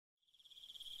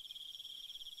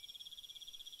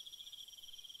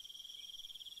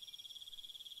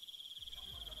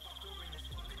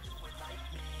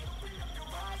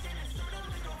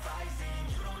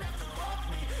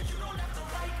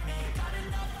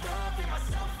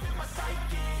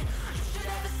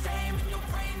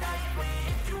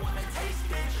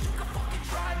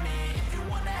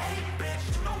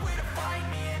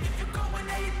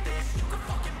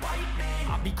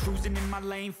cruising in my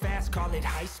lane fast, call it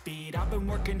high speed. I've been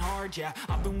working hard, yeah,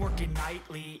 I've been working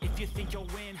nightly. If you think you'll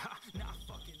win, ha, not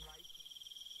fucking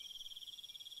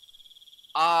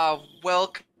like.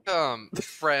 Welcome,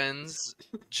 friends.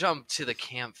 Jump to the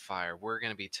campfire. We're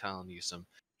gonna be telling you some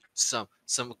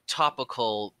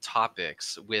topical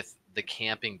topics with the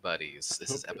camping buddies.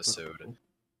 This is episode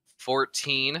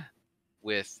 14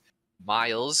 with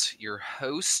Miles, your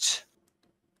host.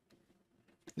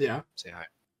 Yeah. Say hi.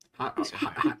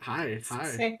 Hi.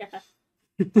 Say that.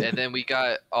 And then we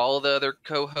got all the other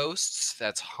co-hosts.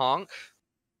 That's Honk.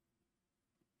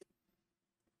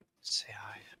 Say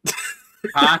hi.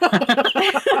 I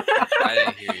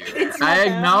didn't hear you. It's not I that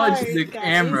acknowledge hard, the guys.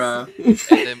 camera. And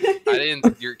then I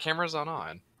didn't. Your camera's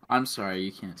on. I'm sorry,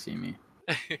 you can't see me.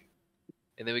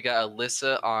 And then we got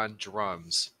Alyssa on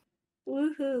drums.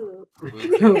 Woohoo.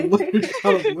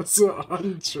 Alyssa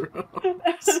on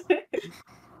drums.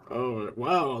 Oh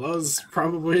wow, that was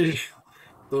probably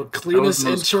the cleanest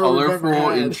that was the most intro we've ever colorful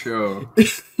had. intro.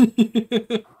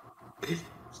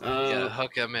 Yeah,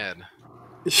 hook him in.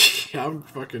 Yeah, I'm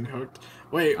fucking hooked.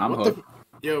 Wait, I'm what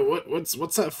hooked.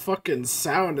 what's that fucking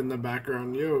sound in the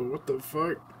background? Yo, what the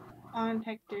fuck? On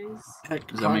Hector's.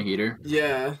 Heck, Is that my heater?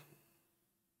 Yeah,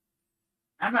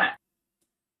 I'm at.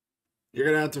 you're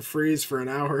gonna have to freeze for an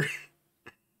hour.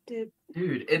 Dude.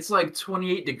 Dude, it's like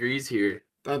 28 degrees here.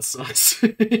 That sucks.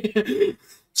 It's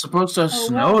supposed to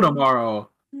snow wow. tomorrow.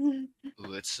 Ooh,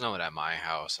 it snowed at my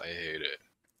house. I hate it.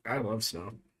 I love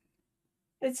snow.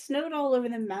 It snowed all over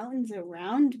the mountains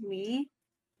around me.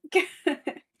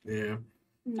 Yeah.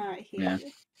 Not here. Yeah.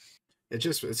 It's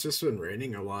just been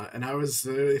raining a lot, and I was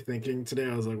literally thinking today.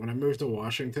 I was like, when I move to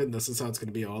Washington, this is how it's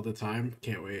gonna be all the time.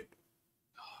 Can't wait.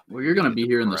 Well, you're gonna be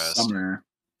here in the Depressed. summer.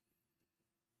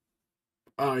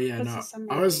 Oh yeah, What's no. the summer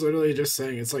I was like? literally just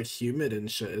saying it's like humid and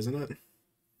shit, isn't it?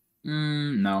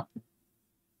 No.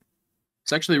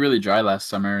 It's actually really dry last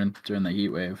summer and during the heat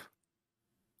wave.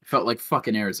 It felt like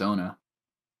fucking Arizona.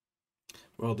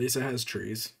 Well, at least it has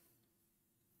trees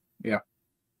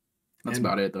That's And-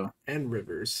 about it, though. and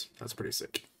rivers. That's pretty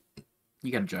sick.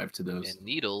 You gotta drive to those. And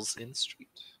needles in the street.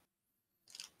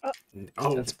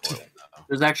 Oh, That's Portland, though.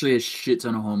 There's actually a shit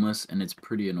ton of homeless, and it's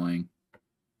pretty annoying.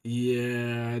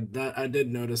 yeah, that I did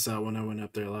notice that when I went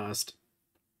up there last.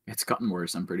 It's gotten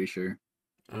worse, I'm pretty sure.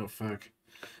 Oh fuck.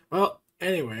 Well,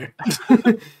 anyway,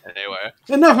 Anyway,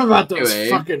 enough about those Anyway.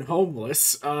 fucking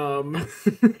homeless.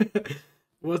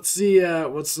 What's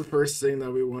the first thing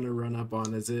that we want to run up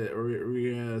on? Is it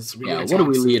Yeah, what are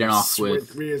we leading off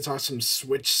with? We need to talk some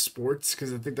Switch sports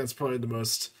because I think that's probably the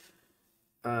most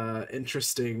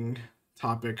interesting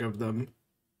topic of them.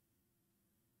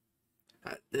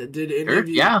 Did any Sure? of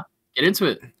you? Yeah, get into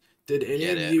it. Did any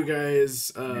Get of it. you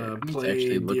guys I need to play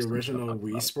actually look the some original stuff up Wii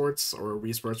about it. Sports or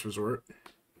Wii Sports Resort?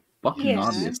 Fucking Yeah, I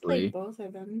obviously. played both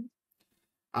of them.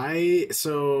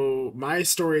 So my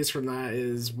stories from that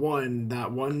is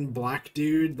that one black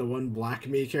dude, the one black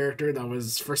me character that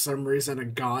was for some reason a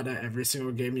god at every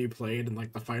single game you played and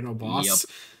like the final boss.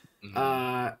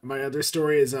 mhm. My other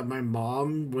story is that my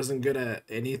mom wasn't good at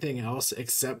anything else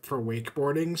except for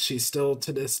wakeboarding. She still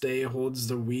to this day holds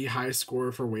the Wii high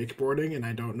score for wakeboarding, and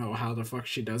I don't know how the fuck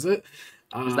she does it.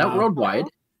 Is that worldwide?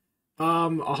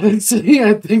 Honestly,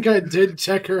 I think I did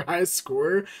check her high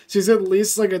score. She's at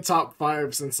least like a top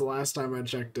 5 since the last time I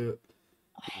checked it.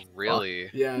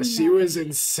 Really? Yeah, she was Nice.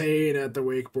 insane at the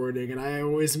wakeboarding, and I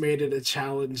always made it a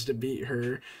challenge to beat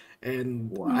her,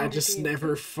 and Wow. I Oh, just dude.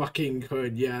 never fucking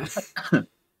could. Yeah,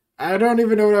 I don't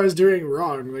even know what I was doing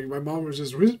wrong. Like my mom was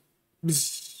just.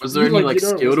 Was there any like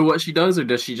skill to what she does, or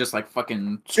does she just like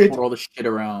fucking twirl the shit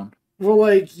around? Well,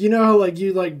 like you know how like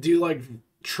you like do like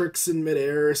tricks in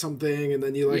midair or something, and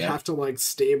then you like Yeah. have to like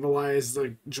stabilize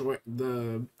like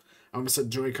I almost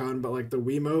said Joy-Con, but like the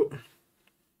Wiimote.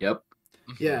 Yep.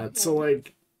 Yeah, so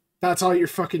like that's all you're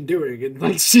fucking doing, and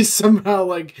like she's somehow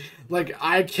like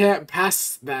I can't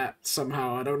pass that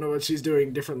somehow. I don't know what she's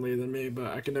doing differently than me, but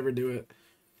I can never do it.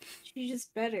 She's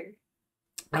just better.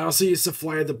 I also used to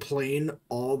fly the plane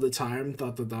all the time.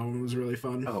 Thought that one was really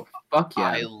fun. Oh fuck yeah!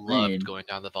 I loved man. going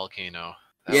down the volcano.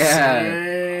 That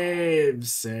Yeah.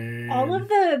 Same. All of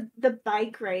the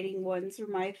bike riding ones were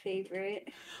my favorite.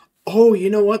 Oh, you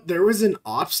know what? There was an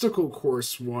obstacle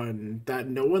course one that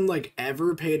no one like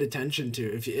ever paid attention to.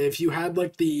 If you had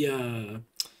like the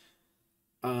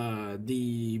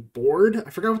board, I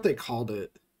forgot what they called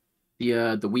it.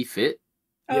 The Wii Fit,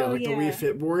 Yeah, Oh, like the Wii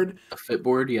Fit board. the Fit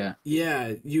board, yeah.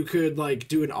 Yeah, you could like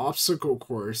do an obstacle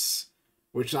course,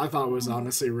 which I thought was Oh.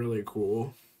 honestly really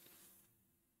cool.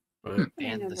 But I didn't know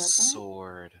And about the that.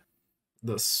 sword.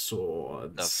 the The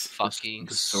swords. fucking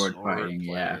the sword fighting,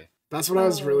 yeah. play. That's what I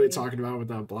was really Oh, yeah. talking about with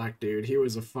that black dude. He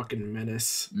was a fucking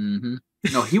menace. Mm-hmm.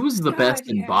 No, he was the best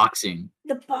God, in yeah. boxing.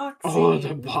 The boxing. Oh,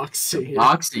 the boxing. yeah.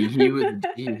 Boxing, he would.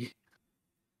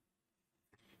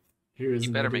 He was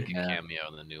You better make a Yeah. cameo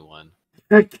in the new one.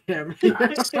 Cameo.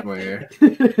 I swear.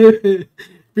 People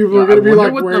Yo, are I gonna be wonder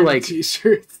like what the, wearing like-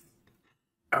 t-shirts.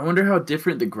 I wonder how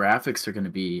different the graphics are going to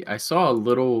be. I saw a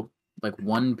little, like,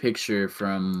 one picture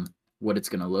from what it's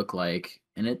going to look like,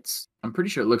 and I'm pretty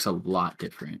sure it looks a lot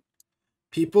different.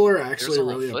 People are There's actually a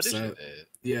whole really footage upset. of it.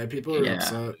 Yeah, people are Yeah.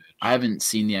 upset. I haven't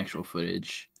seen the actual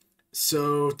footage.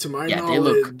 So to my Yeah, they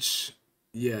look-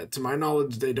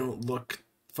 knowledge, they don't look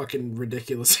fucking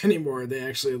ridiculous anymore. They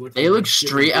actually look. They like look a human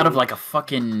straight out of, being. like, a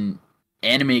fucking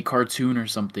anime cartoon or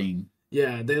something.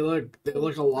 Yeah, they look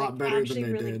a lot Like, better than actually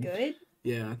they really did. good.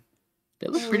 Yeah. They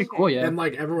look Oh, pretty okay. cool, yeah. And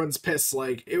like everyone's pissed,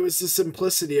 like it was the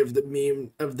simplicity of the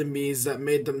memes that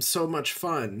made them so much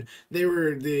fun. They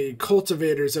were the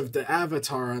cultivators of the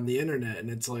avatar on the internet,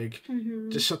 and it's like,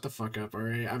 Mhm. just shut the fuck up, all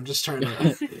right? I'm just trying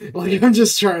to, I'm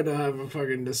just trying to have a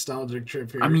fucking nostalgic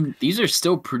trip here. I mean, these are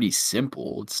still pretty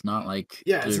simple. It's not like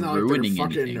yeah, it's they're not like they're ruining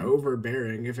fucking anything.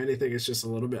 overbearing. If anything, it's just a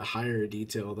little bit higher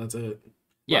detail. That's it.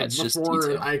 Yeah, Like, it's just before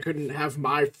detail. I couldn't have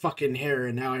my fucking hair,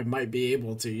 and now I might be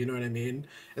able to. You know what I mean?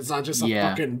 It's not just a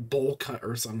Yeah. fucking bowl cut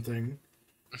or something.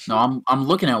 No, I'm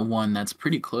looking at one that's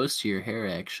pretty close to your hair,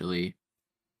 actually.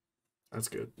 That's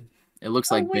good. It looks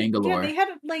Oh, like wait, Bangalore. yeah, they had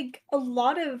like a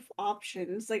lot of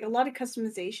options, like a lot of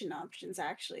customization options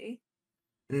actually.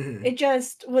 Mhm. It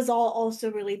just was all also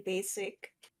really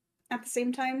basic at the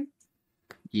same time.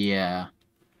 Yeah.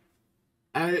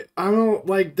 I don't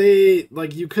like they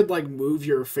like you could like move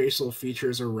your facial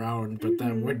features around, but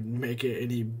that Mhm. wouldn't make it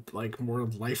any like more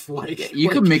lifelike. Yeah, you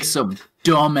Like, could make some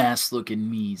dumbass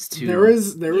looking me's too. There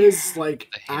is Yeah. like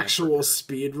The actual hamburger.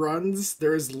 speed runs.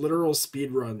 There is literal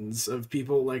speed runs of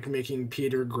people like making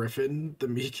Peter Griffin the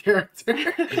me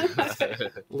character.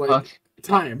 Like Fuck.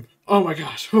 time. Oh my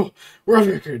gosh. Oh, world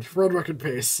record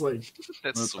pace. Like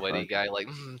That What the sweaty fuck? guy, like,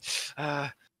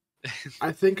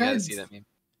 I think you I gotta see that meme.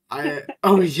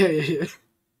 oh yeah.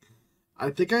 I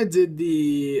think I did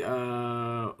the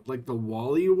like the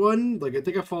Wally one. Like I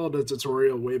think I followed a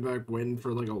tutorial way back when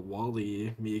for like a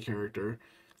Wally me character.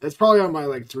 It's probably on my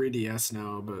like 3DS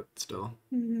now, but still.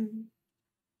 Mhm.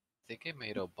 I think I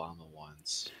made Obama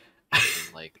once. And,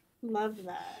 like, Love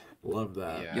that. Love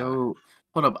that. Yeah. Yo,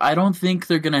 hold up. I don't think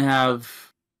they're gonna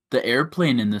have the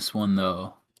airplane in this one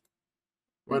though.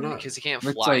 Why not? because you can't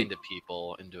Looks fly like- into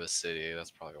people into a city.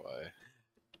 That's probably why.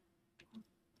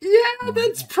 Yeah,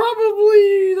 that's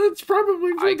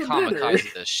probably for I the better.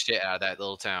 kamikazed the shit out of that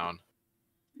little town,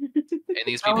 and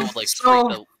these people was would like so freak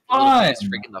the little kids fun.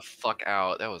 freaking the fuck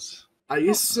out. That was I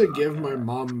used to give my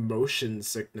mom motion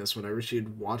sickness whenever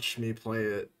she'd watch me play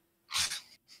it.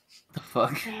 The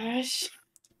fuck? Gosh.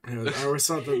 I always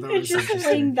thought that It's was just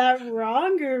playing interesting. that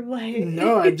wrong or what?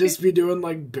 No, I'd just be doing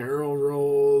like barrel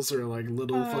rolls or like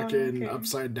little Oh, fucking okay.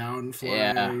 upside down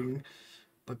Yeah. flying.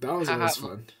 Like that was always Haha,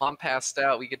 fun. Mom passed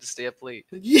out. We get to stay up late.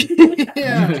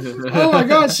 Yeah. Oh my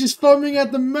god, she's foaming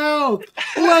at the mouth.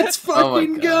 Let's Oh my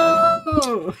fucking God.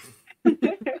 go.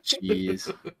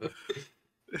 Jeez.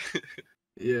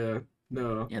 Yeah.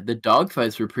 No. Yeah, the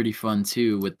dogfights were pretty fun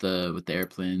too with the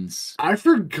airplanes. I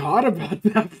forgot about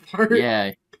that part.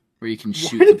 Yeah, where you can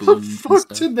shoot Why the the balloons and fuck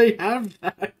stuff. did they have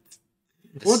that?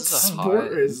 This What is a sport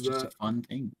hot. is It's just a that? fun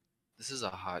thing. This is a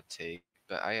hot take,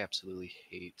 but I absolutely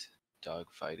hate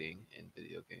dogfighting in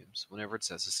video games. Whenever it's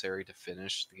necessary to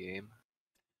finish the game,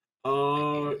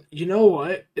 You know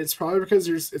what? It's probably because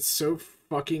it's so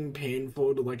fucking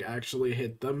painful to like actually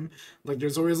hit them. Like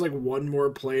there's always like one more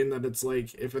plane that it's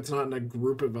like if it's not in a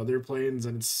group of other planes,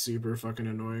 then it's super fucking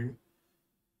annoying.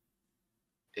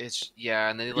 it's yeah,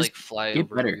 and they Just like fly get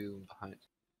over better. you and behind.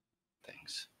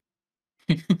 Thanks.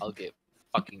 I'll get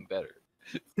fucking better.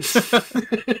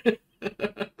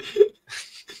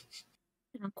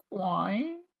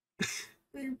 Why?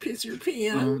 You piss your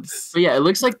pants. But yeah, it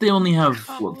looks like they only have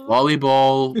what, Aw.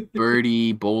 volleyball,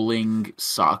 birdie, bowling,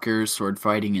 soccer, sword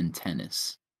fighting, and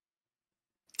tennis.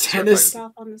 Tennis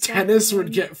Off on the tennis side.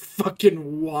 would get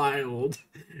fucking wild.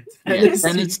 Yeah,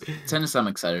 tennis I'm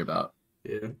excited about.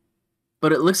 Yeah.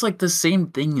 But it looks like the same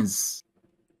thing as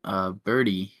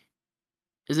birdie.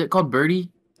 Is it called birdie?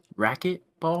 Racket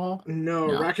ball? No,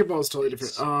 No. racquetball is totally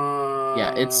different.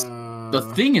 Yeah, it's the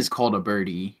thing is called a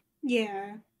birdie.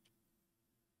 Yeah.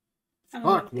 I don't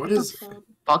Fuck, know what the is- heck's called.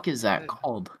 Fuck is that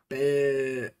called?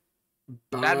 Badminton.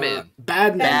 Badminton.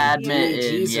 Badminton.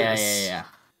 Jesus. Yeah.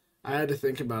 I had to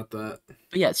think about that.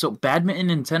 But yeah, so badminton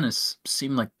and tennis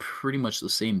seem like pretty much the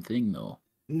same thing though.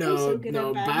 No, so good at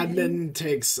no, badminton. badminton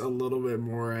takes a little bit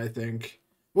more, I think.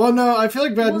 Well, no, I feel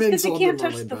like Well, it's badminton's because a it little can't bit more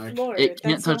touch laid the back. floor. It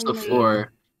can't That's touch the only...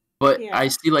 floor. But I Yeah.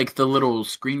 see like the little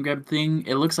screen grab thing.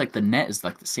 It looks like the net is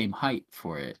like the same height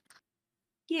for it, like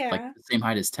Yeah. the same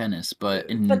height as tennis. But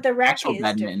Yeah. in But the actual racket is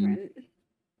badminton, different.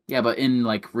 yeah, but in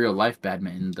like real life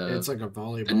badminton, It's the like a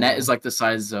volleyball. the net is like the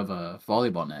size of a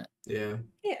volleyball net. Yeah.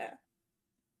 Yeah.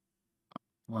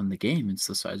 Well, in the game, it's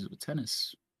the size of a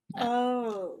tennis net.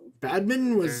 Oh.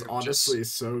 Badminton was They're honestly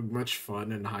so much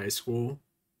fun in high school.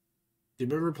 Do you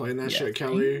remember playing that shit, same.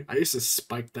 Kelly? I used to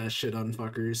spike that shit on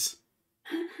fuckers.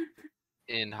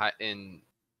 in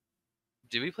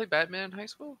did we play Batman in high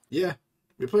school? Yeah.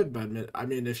 We played badminton. I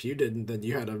mean, if you didn't, then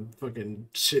you had a fucking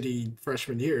shitty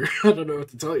freshman year. I don't know what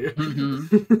to tell you.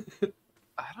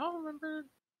 I don't remember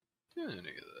doing any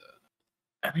of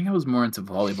that. I think I was more into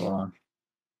volleyball.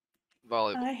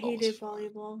 Volleyball. I was hated fun.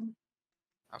 volleyball.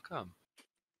 How come?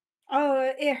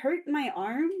 Oh, it hurt my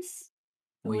arms.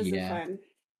 It Well, wasn't yeah. fun.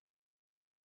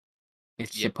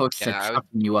 It's Yeah, supposed to I would-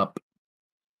 toughen you up.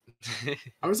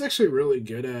 I was actually really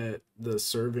good at the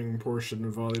serving portion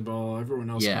of volleyball. Everyone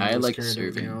else Yeah, kind I of just like carried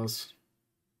everything serving. else.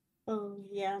 Oh,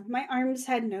 yeah. My arms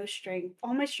had no strength.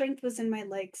 All my strength was in my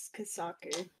legs because soccer.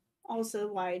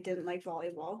 Also, why I didn't like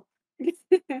volleyball.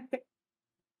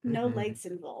 No legs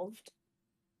involved.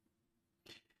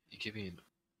 You can be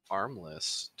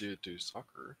armless due to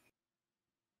soccer.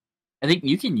 I think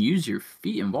you can use your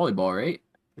feet in volleyball, right?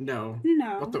 No.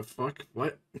 No. What the fuck?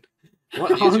 What? You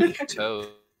What? use your Honk? toes.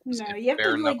 No, and you have to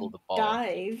bare like knuckle the ball.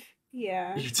 dive.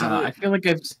 Yeah. You I thought, feel like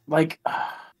I've like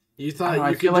you I thought don't know, I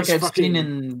you feel could like just I've fucking seen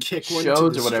in kick one to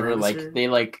shows the or whatever, like stratosphere? they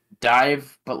like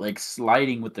dive but like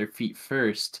sliding with their feet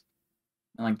first,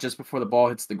 and like just before the ball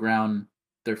hits the ground,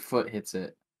 their foot hits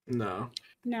it. No.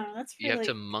 No, that's for You have like...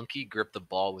 to monkey grip the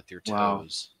ball with your Wow.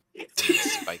 toes. And then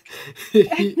spike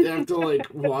it. You have to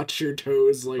like watch your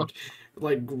toes like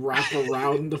wrap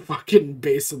around the fucking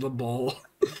base of the ball.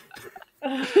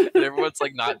 And everyone's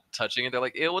like not touching it. They're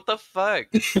like, ew, what the fuck?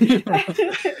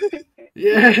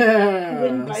 Yeah.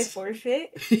 Win by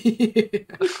forfeit.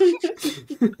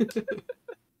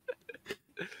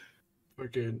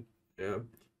 Fucking yeah.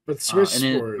 But And Switch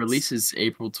it Sports releases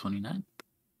April 29th.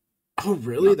 Oh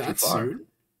really? not too That far. soon?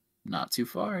 Not too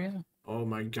far, yeah. Oh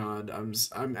my god,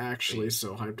 I'm actually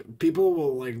so hyped. People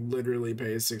will like literally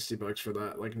pay $60 for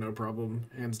that, like no problem,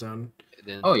 hands down. And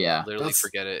then Oh, yeah. literally That's-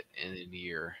 forget it in a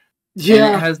year. And it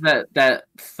Yeah. has that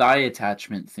thigh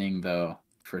attachment thing though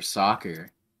for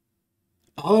soccer.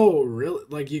 Oh really?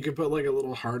 Like you could put like a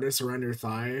little harness around your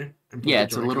thigh and put Yeah, the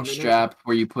it's a little Joy-Con in it? strap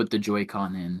where you put the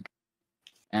Joy-Con in,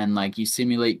 and like you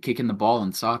simulate kicking the ball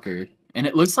in soccer, and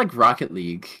it looks like Rocket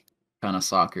League kind of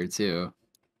soccer too.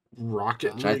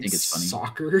 Rocket Which League I think it's funny.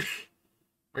 soccer.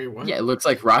 Wait, what? Yeah, it looks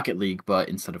like Rocket League, but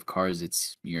instead of cars,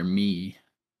 it's your me.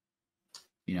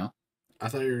 You know, I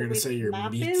thought you were gonna With say your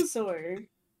map meat. is or...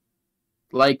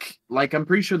 like I'm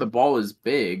pretty sure the ball is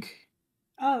big,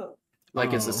 Oh.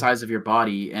 like it's the Oh. size of your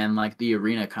body, and like the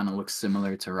arena kind of looks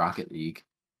similar to Rocket League.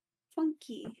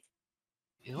 Funky.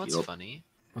 You know what's Yup. funny?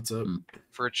 What's up? Mm.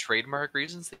 For trademark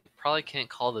reasons, they probably can't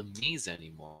call them Mii's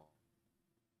anymore.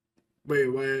 Wait,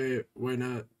 why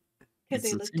not? Because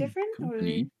It's they the look same different?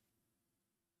 company.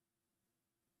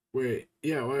 Wait,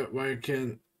 yeah, why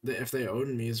can't they, if they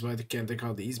own Mii's, why can't they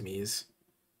call these Mii's?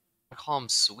 I call them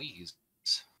Swees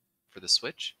for the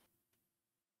Switch.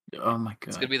 Oh my god!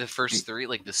 It's gonna be the first Wait. three,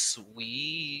 like the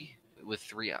Swee with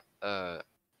three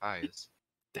eyes.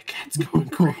 The cat's going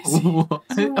crazy. What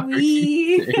are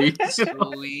Sweet. you saying?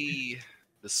 Swee.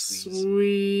 The Swees.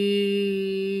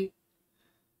 Sweet.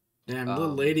 Damn, little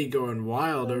Um, lady going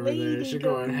wild The over there. lady She's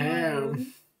going going ham. wild.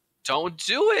 Don't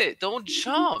do it! Don't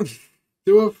jump!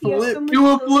 Do a He has flip. so much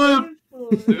Do a to live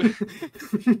for.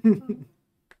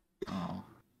 Oh,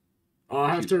 I'll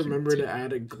have to Cute, remember cute. to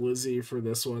add a glizzy for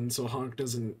this one so Honk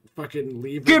doesn't fucking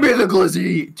leave. give it. me the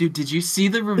glizzy, dude. Did you see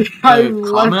the, I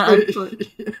comment I left put? it.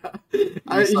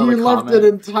 Yeah. You saw He the left an comment?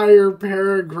 entire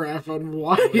paragraph on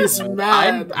why he's God.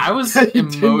 mad. I was that he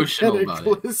didn't emotional get a about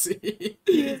it. glizzy.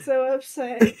 He was so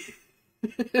upset.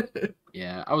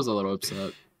 Yeah, I was a little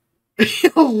upset.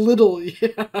 A little,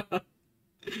 yeah.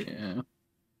 Yeah.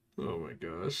 Oh my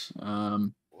gosh.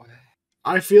 What?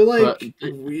 I feel like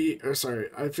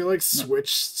But- I feel like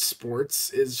Switch Sports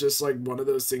is just like one of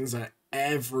those things that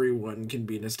everyone can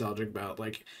be nostalgic about.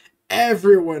 Like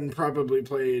everyone probably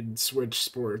played Switch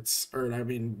Sports, or I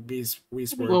mean Wii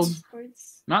Sports. Well,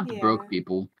 Sports. Not the Yeah. broke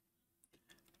people.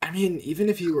 I mean, even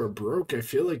if you were broke, I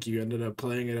feel like you ended up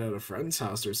playing it at a friend's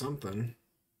house or something.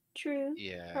 True.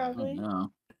 Yeah. I Probably. don't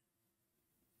know.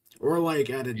 Or like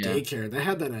at a Yeah. daycare. They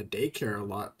had that at daycare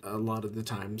a lot of the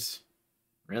times.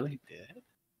 Really? Did?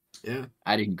 Yeah.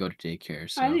 I didn't go to daycare,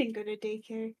 so I didn't go to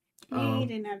daycare. Oh. We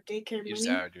didn't have daycare You just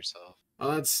money. outed yourself.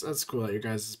 Oh, that's cool that your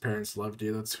guys' parents loved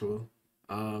you. That's cool.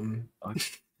 No,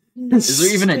 is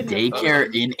there even a couldn't afford daycare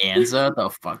it. in Anza? The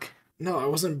fuck? No, I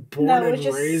wasn't No, born it's and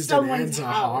just raised in someone's Anza,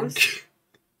 house.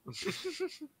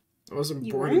 Hog. I wasn't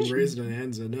You born and weren't? raised in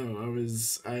Anza. No,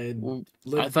 I Well, I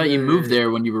lived thought you moved there.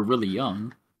 there when you were really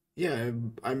young. Yeah,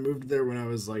 I moved there when I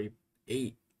was like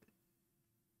 8.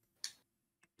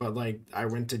 But like I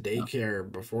went to daycare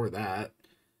before that.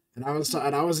 And I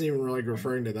wasn't even like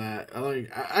referring to that.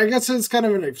 I guess it's kind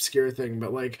of an obscure thing,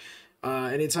 but like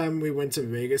anytime we went to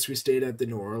Vegas, we stayed at the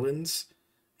New Orleans.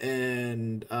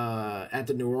 And at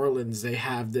the New Orleans they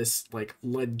have this like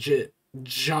legit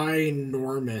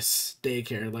ginormous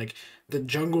daycare. Like the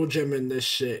jungle gym in this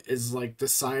shit is like the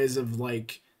size of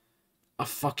like a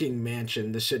fucking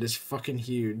mansion. This shit is fucking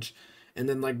huge. And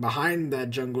then like behind that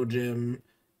jungle gym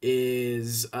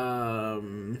is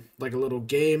like a little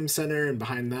game center, and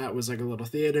behind that was like a little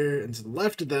theater, and to the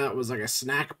left of that was like a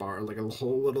snack bar, like a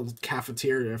whole little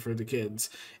cafeteria for the kids.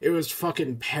 It was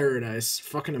fucking paradise,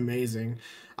 fucking amazing.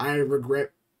 I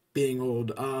regret being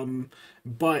old.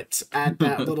 But at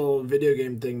that little video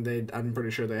game thing, I'm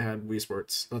pretty sure they had Wii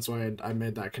Sports. That's why I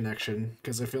made that connection,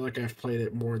 because I feel like I've played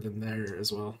it more than there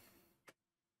as well.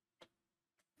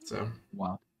 So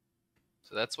Wow.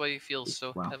 So that's why you feel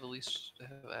so Wow.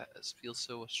 feel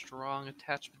so a strong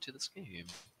attachment to this game.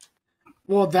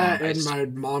 well, that and Nice. my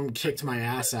mom kicked my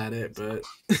ass at it, but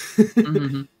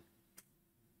Mhm.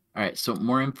 All right, so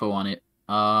more info on it.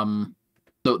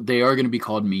 So they are going to be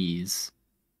called Mii's.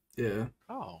 yeah.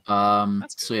 Oh,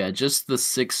 That's So yeah, just the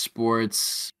 6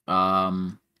 sports. Wait,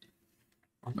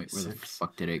 where the 6.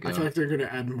 fuck did it I feel go? like they're gonna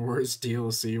add more as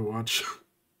DLC. Watch.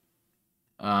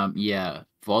 Yeah,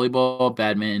 volleyball,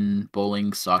 badminton,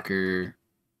 bowling, soccer,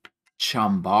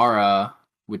 chambara,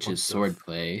 which What is the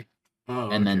swordplay, Oh,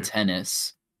 and then okay.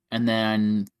 tennis. And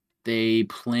then they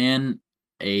plan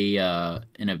a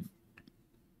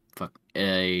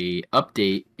a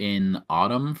update in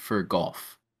autumn for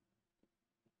golf.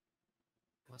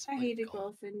 let's I play hated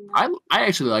golf. golf in I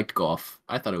actually liked golf.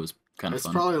 I thought it was kind of It's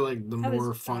fun. probably like the I was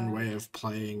more fun bad. way of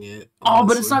playing it. Oh,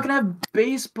 but it's honestly. not gonna have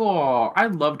baseball. I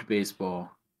loved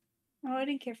baseball. Oh, I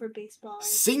didn't care for baseball. either.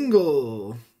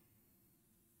 Single.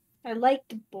 I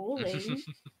liked bowling.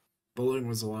 Bowling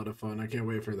was a lot of fun. I can't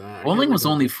wait for that. I can't Bowling wait was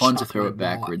only like, fun to chuck throw my it ball.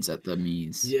 backwards at the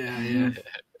Mii's. Yeah.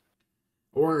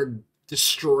 Or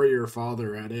destroy your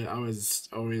father at it. I was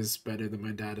always better than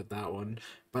my dad at that one.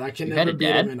 But I can You had never a beat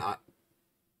him dad?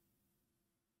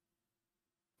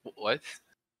 in What?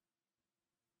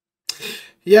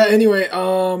 Yeah, anyway,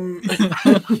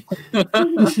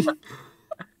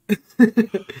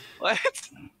 What?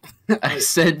 I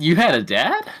said you had a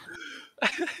dad?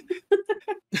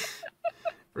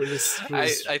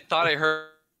 I thought I heard.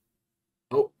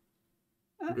 Oh,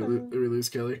 Uh-oh. did we lose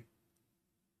Kelly?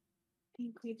 I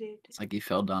think we did. It's like you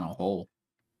fell down a hole.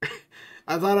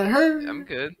 I thought I heard. I'm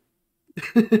good.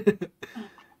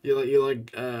 you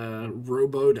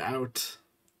roboed out.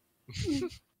 Can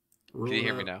you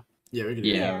hear me now? Yeah, we can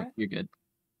hear you. Yeah, Yeah. you're good.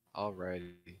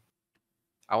 Alrighty.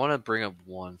 I want to bring up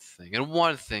one thing, and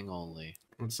one thing only,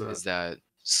 What's is that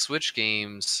Switch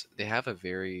games, they have a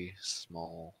very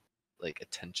small like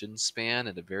attention span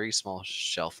and a very small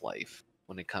shelf life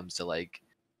when it comes to like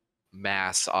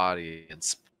mass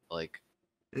audience like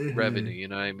Mhm. revenue, you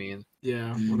know what I mean?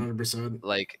 Yeah, Mm. 100%.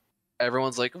 Like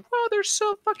everyone's like, "Wow, they're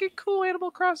so fucking cool, Animal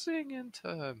Crossing and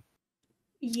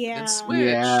Yeah. Switch."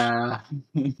 Yeah.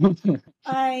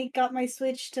 I got my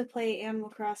Switch to play Animal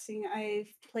Crossing. I've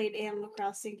played Animal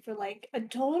Crossing for like a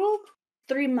total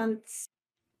 3 months.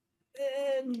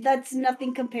 That's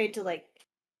nothing compared to like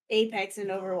Apex and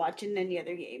Overwatch and any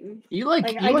other game. you I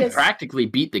just practically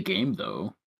beat the game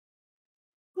though,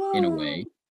 in a well, way.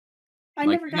 I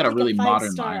Like, never you got had a like really a modern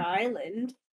 5-star line.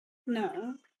 island.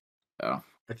 No. Oh.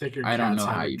 I think your I don't cat's know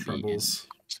how having you beat troubles.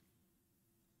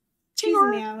 She's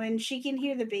meowing. She can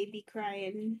hear the baby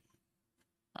crying.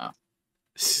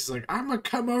 She's like, I'm gonna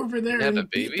come over there You have a and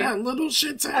beat baby? that little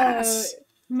shit's ass.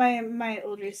 My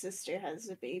older sister has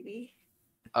a baby.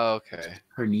 Oh, okay.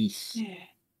 Her niece. Yeah.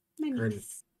 My Her-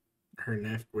 niece. Her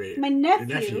nephew. Wait. My Your nephew.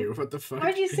 nephew. What the fuck?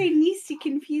 Why'd you say niece? You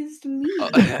confused me. Oh.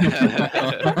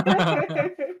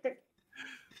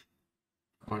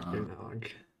 Fucking dog.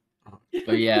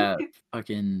 But yeah,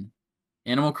 fucking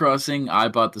Animal Crossing. I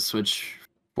bought the Switch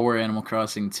for Animal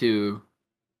Crossing 2,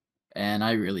 and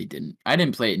I really didn't. I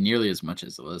didn't play it nearly as much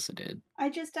as Alyssa did. I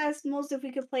just asked Moles if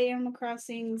we could play Animal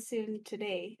Crossing soon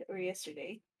today or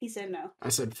yesterday. He said no. I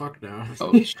said fuck no.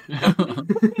 Oh,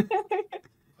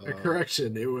 A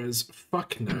correction, it was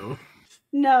fuck no.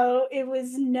 No, it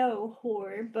was no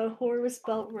whore, but whore was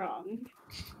spelled wrong.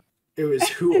 It was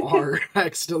who are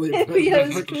accidentally put the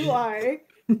Yes, fucking... who are?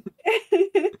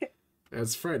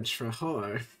 That's French for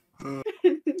whore.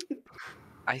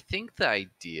 I think the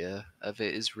idea of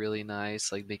it is really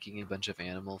nice, like making a bunch of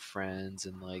animal friends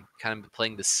and like kind of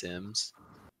playing The Sims.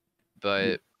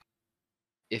 But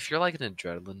if you're like an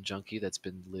adrenaline junkie that's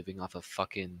been living off of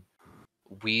fucking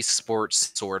Wii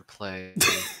Sports swordplay,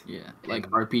 Yeah, like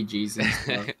and RPGs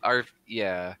and stuff.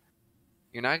 yeah,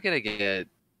 you're not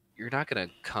gonna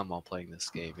come while playing this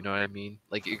game. You know what I mean?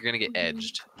 Like you're gonna get Mhm.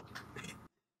 edged.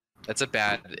 That's a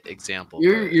bad example,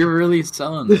 You're really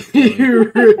selling this,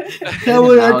 Kelly.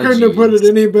 Kelly, I couldn't have put it Analogies.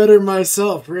 any better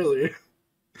myself, really.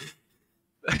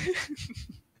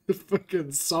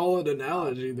 Fucking solid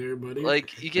analogy there, buddy.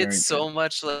 like you get Very so good.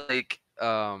 much like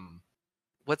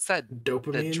what's that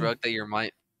Dopamine. drug that your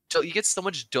mind so you get so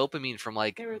much dopamine from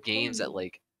like games that Serotonin.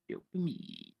 like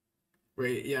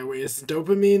Wait, is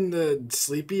dopamine the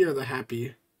sleepy or the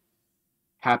happy?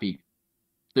 Happy.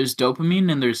 There's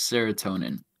dopamine and there's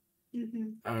serotonin.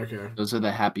 Mhm. Oh, okay, Those are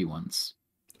the happy ones.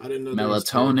 I didn't know there was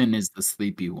two. Melatonin is the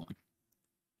sleepy one.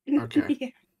 Okay. Yeah.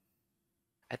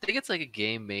 I think it's like a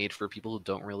game made for people who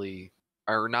don't really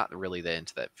are not really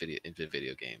that into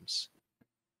video games.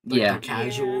 Like Yeah. the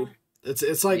casual.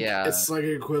 It's like Yeah. it's like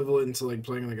equivalent to like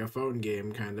playing like a phone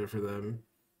game kind of for them.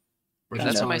 Which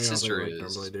That's is what my probably all sister they like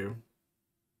is. normally do.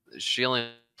 She only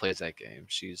plays that game.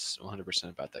 She's 100%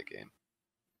 about that game.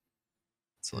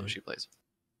 That's what she plays.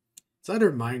 It's either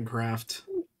Minecraft.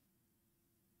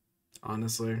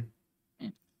 Honestly.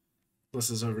 Mm. This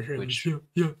is over here. Which-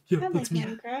 Yeah, I that's like me.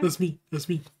 Minecraft. That's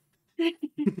me.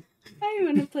 I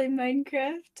want to play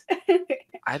Minecraft.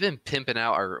 I've been pimping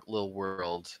out our little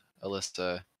world,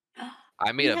 Alyssa.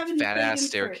 I made We a haven't fat played ass in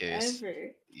staircase.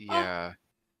 forever. Yeah,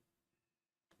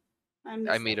 I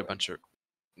I made a bunch of.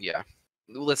 Yeah,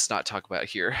 let's not talk about it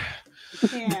here.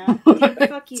 Yeah.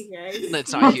 Fuck you guys.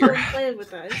 It's You not guys here. don't play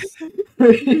with us.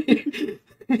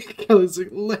 Kelly's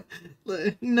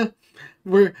like, no,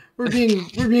 we're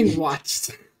being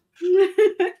watched.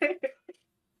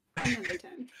 Another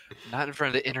time. Not in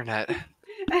front of the internet.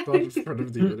 Not in front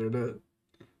of the internet.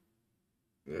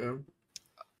 Yeah.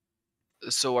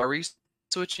 So, are we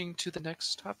switching to the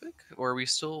next topic, or are we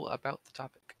still about the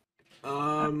topic?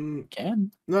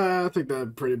 Can. Nah, I think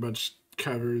that pretty much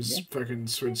covers Yeah. fucking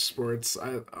Switch Sports.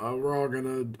 Are we all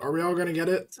gonna get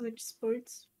it? Switch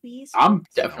sports, Wii sports. I'm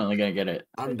definitely gonna get it.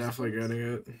 I'm Switch definitely Sports.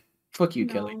 getting it. Fuck you,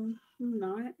 No, Kelly. I'm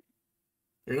not.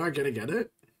 You're not gonna get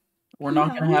it? We're not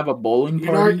gonna No. have a bowling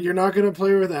You're party. not gonna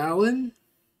play with Alan?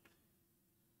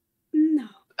 No.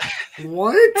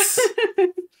 What?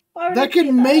 Why would I That say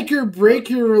can make or break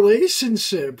your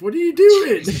relationship. What are you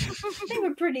doing? They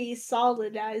were pretty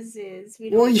solid as is. We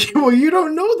well, don't you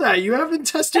don't know that. You haven't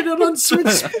tested it on Switch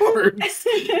Sports.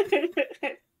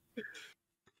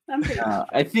 I'm pretty.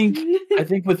 I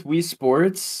think with Wii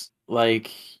Sports,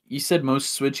 like you said,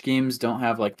 most Switch games don't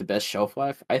have like the best shelf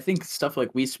life. I think stuff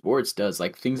like Wii Sports does,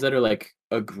 like things that are like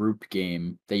a group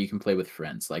game that you can play with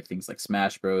friends, like things like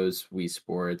Smash Bros, Wii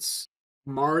Sports,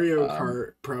 Mario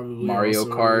Kart probably. Mario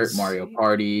also Kart, is- Mario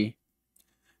Party,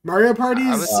 Mario Party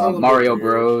I is would- a little Mario bit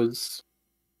weird. Bros.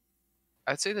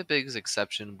 I'd say the biggest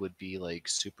exception would be like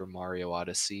Super Mario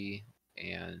Odyssey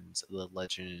and The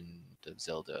Legend of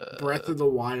Zelda. Breath of the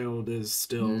Wild is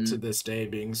still to Mm. this day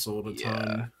being sold a Yeah.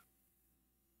 ton.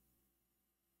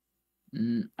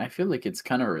 I feel like it's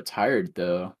kind of retired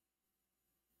though.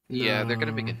 Yeah, they're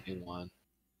gonna make No. a new one.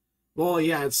 Well,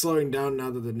 yeah, it's slowing down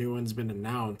now that the new one's been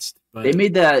announced. But They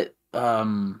made that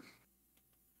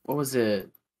what was it?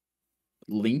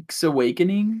 Link's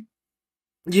Awakening?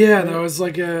 yeah, that was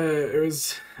like it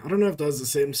was. I don't know if that was the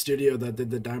same studio that did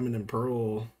the Diamond and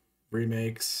Pearl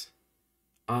remakes.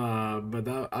 But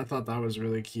I thought that was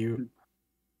really cute.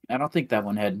 I don't think that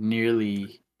one had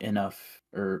nearly enough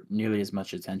or nearly as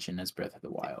much attention as Breath of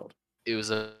the Wild. It was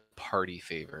a party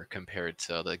favor compared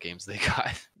to other games they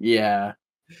got. Yeah.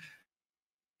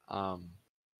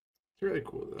 It's really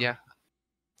cool though. Yeah.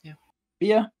 But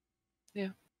yeah. Yeah.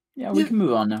 Yeah, we Yeah. can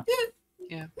move on now.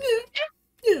 Yeah.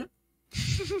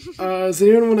 Does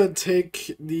anyone want to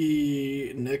take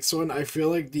the next one? I feel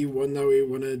like the one that we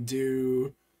want to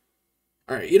do.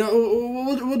 All right,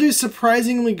 we'll do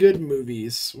surprisingly good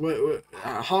movies. What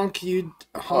Honk you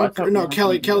Honk? thought Or we no, were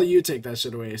Kelly. doing Kelly, you take that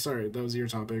shit away. Sorry, that was your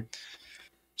topic.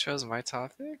 Chose my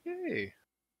topic. Hey.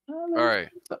 All right.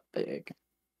 Big.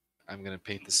 I'm gonna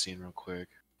paint the scene real quick.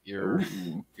 You're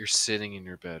Ooh. you're sitting in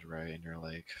your bed, right? And you're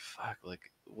like, fuck, like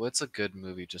what's a good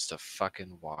movie just to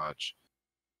fucking watch?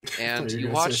 And you you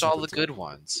were gonna say watched all the something. good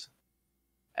ones.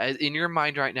 In your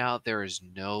mind right now, there is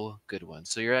no good one.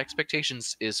 So your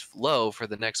expectations is low for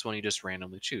the next one you just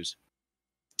randomly choose.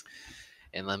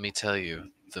 And let me tell you,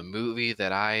 the movie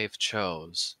that I've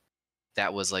chose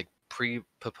that was like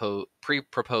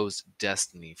pre-proposed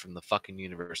destiny from the fucking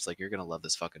universe. Like, you're gonna love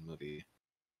this fucking movie.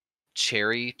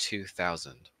 Cherry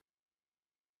 2000.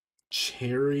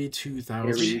 Cherry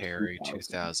 2000. Cherry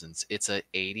 2000s. It's a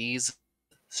 80s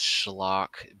schlock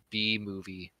B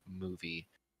movie.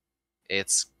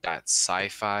 It's got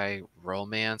sci-fi,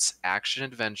 romance, action,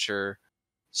 adventure.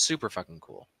 Super fucking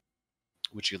cool.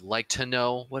 Would you like to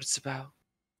know what it's about?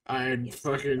 I'd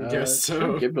fucking guess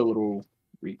Sure, so. give a little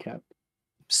recap.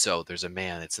 So there's a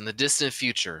man. It's in the distant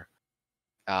future.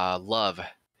 Love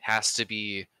has to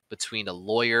be between a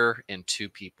lawyer and two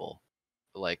people,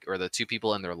 like, or the two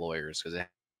people and their lawyers, because it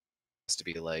has to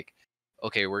be like,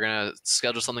 okay, we're gonna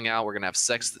schedule something out. We're gonna have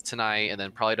sex tonight, and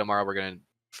then probably tomorrow we're gonna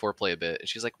foreplay a bit. And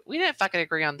she's like, we didn't fucking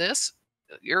agree on this.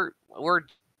 We're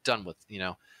done with,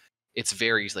 It's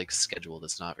very like scheduled.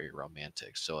 It's not very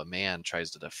romantic. So a man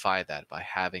tries to defy that by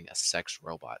having a sex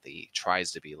robot that he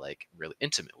tries to be like really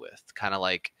intimate with, kind of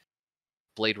like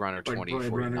Blade Runner Like Blade Runner,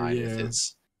 2049 with yeah.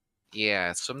 its,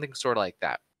 yeah, something sort of like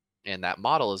that. And that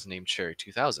model is named Cherry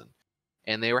 2000.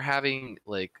 And they were having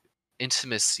like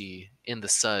intimacy in the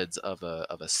suds of a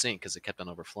sink because it kept on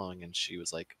overflowing. And she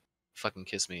was like, "Fucking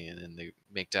kiss me," and then they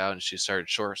maked out, and she started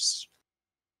short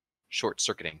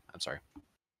circuiting. I'm sorry.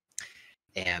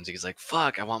 And he's like,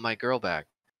 "Fuck, I want my girl back."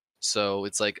 So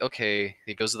it's like, okay,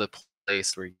 he goes to the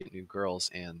place where you get new girls,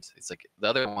 and it's like the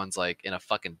other one's like in a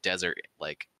fucking desert,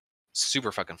 like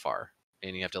super fucking far,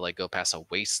 and you have to like go past a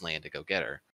wasteland to go get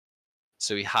her.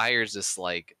 So he hires this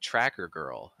like tracker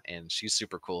girl, and she's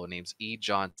super cool. Her name's E.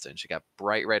 Johnson. She got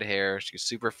bright red hair. She's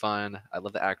super fun. I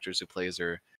love the actress who plays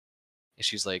her, and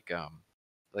she's like a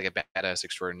badass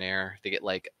extraordinaire. They get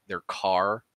like their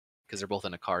car because they're both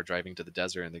in a car driving to the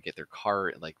desert, and they get their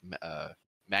car like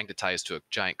magnetized to a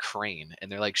giant crane,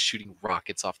 and they're like shooting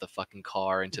rockets off the fucking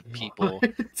car into people,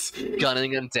 What?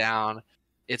 gunning them down.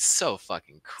 It's so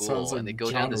fucking Sounds cool, and they like go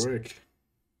down John this. Wick.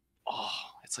 Oh,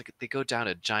 it's like they go down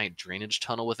a giant drainage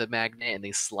tunnel with a magnet, and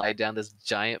they slide down this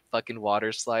giant fucking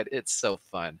water slide. It's so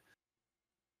fun.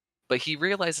 But he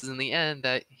realizes in the end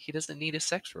that he doesn't need a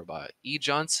sex robot. E.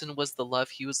 Johnson was the love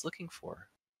he was looking for.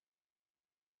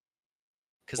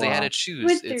 Because they had Wow. to choose.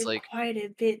 Went It's through like, quite a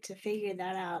bit to figure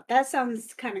that out. That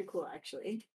sounds kind of cool,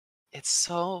 actually. it's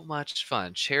so much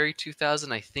fun. Cherry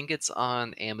 2000, I think it's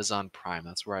on Amazon Prime.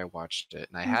 That's where I watched it.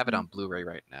 And I have it on Blu-ray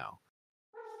right now.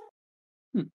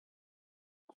 Mhm.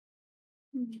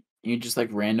 You just like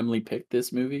randomly picked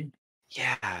this movie?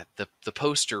 Yeah, the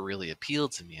poster really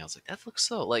appealed to me. I was like, that looks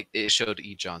so, like, it showed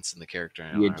E. Johnson, the character,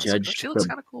 and You I was like, oh, judged she looks the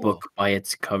kind of cool. book by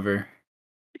its cover.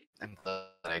 I'm glad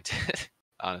I did,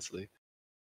 honestly.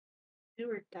 It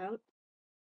worked out.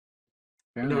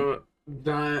 Fair You enough. know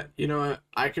you know what?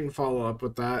 I can follow up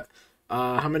with that.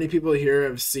 How many people here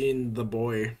have seen The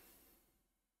Boy?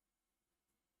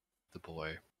 The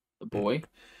boy. The boy?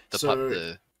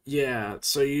 The Yeah,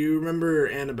 so you remember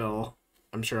Annabelle?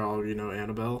 I'm sure all of you know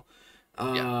Annabelle.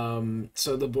 Yeah.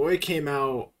 So The Boy came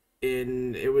out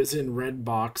it was in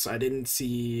Redbox. I didn't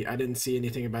see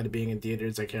anything about it being in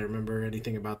theaters. I can't remember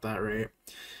anything about that, right?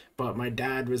 But my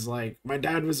dad was a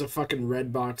fucking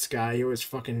Redbox guy. He always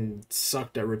fucking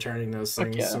sucked at returning those Fuck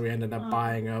things, yeah. so we ended up Oh.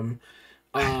 buying them.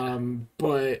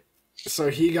 But so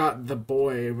he got The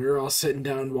Boy. We were all sitting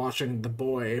down watching The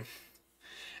Boy.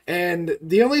 And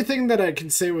the only thing that I can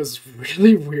say was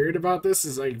really weird about this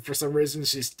is, like, for some reason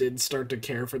she did start to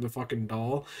care for the fucking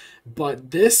doll. But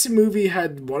this movie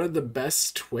had one of the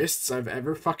best twists I've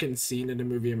ever fucking seen in a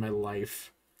movie in my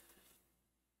life.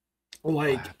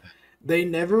 Like, they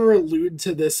never allude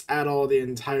to this at all the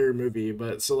entire movie,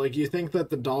 but so, like, you think that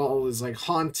the doll is like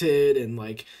haunted and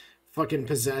like fucking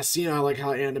possessed, like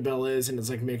how Annabelle is, and it's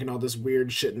like making all this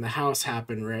weird shit in the house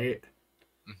happen, right?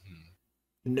 Mhm.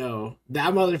 No,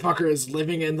 that motherfucker is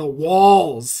living in the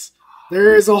walls.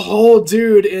 There is a whole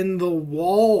dude in the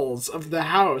walls of the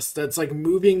house that's like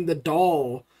moving the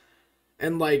doll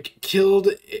and like killed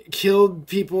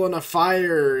people in a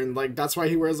fire, and like that's why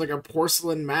he wears like a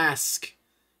porcelain mask.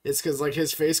 It's because like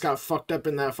his face got fucked up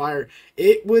in that fire.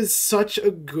 It was such a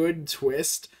good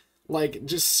twist, like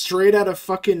just straight out of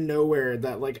fucking nowhere,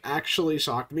 that like actually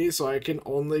shocked me. So I can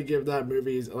only give that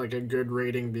movie like a good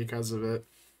rating because of it.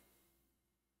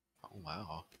 Oh,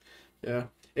 wow. Yeah,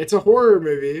 it's a horror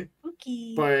movie,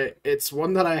 Okay. but it's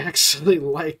one that I actually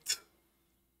liked.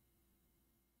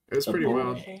 It was The pretty Boy.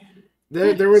 wild. Okay.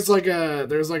 There was like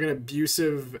an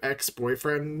abusive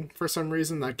ex-boyfriend for some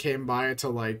reason that came by to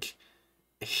like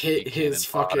hit Get his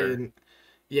cannon fodder. fucking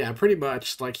Yeah, pretty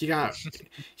much. Like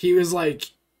he was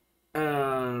like,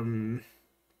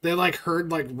 they like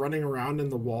heard like running around in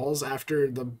the walls after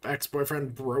the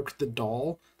ex-boyfriend broke the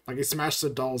doll. Like he smashed the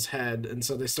doll's head, and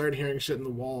so they started hearing shit in the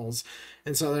walls,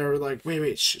 and so they were like,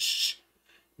 wait, shh, shh.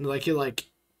 And like he like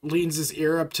leans his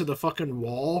ear up to the fucking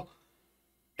wall,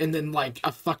 and then like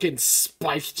a fucking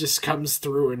spike just comes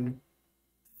through and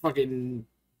fucking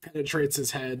penetrates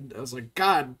his head. I was like,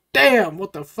 God damn,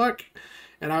 what the fuck?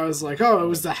 And I was like, oh, it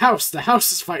was the house. The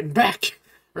house is fighting back.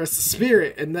 Or it's the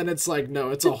spirit. And then it's like, no,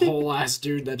 it's a whole ass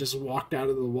dude that just walked out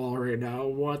of the wall right now.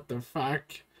 What the fuck?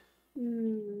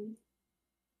 Hmm.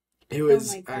 It Oh was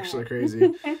my actually god.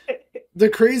 crazy. The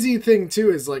crazy thing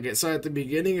too is like, so at the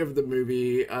beginning of the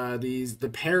movie, the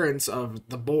parents of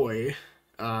the boy,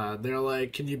 they're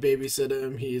like, can you babysit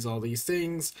him? He's all these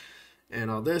things and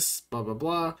all this, blah blah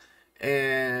blah.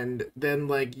 And then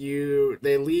like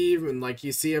they leave and like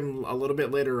you see them a little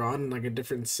bit later on in like a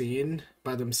different scene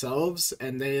by themselves,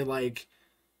 and they like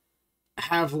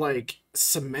have like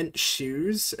cement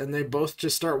shoes, and they both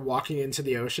just start walking into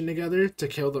the ocean together to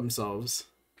kill themselves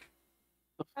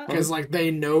because Oh, like they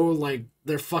know like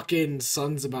their fucking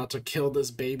son's about to kill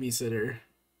this babysitter,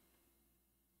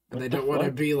 and What they the don't want to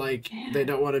fuck? be like they man.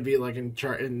 don't want to be like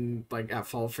in like at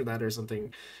fault for that or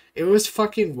something. It was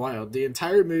fucking wild. The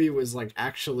entire movie was like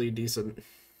actually decent.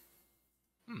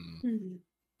 Hmm. Hmm.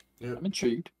 Yeah, I'm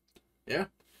intrigued. yeah.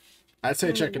 I'd say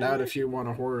I'm check it out not. if you want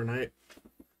a horror night.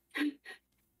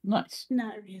 Nice.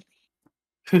 Not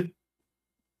really.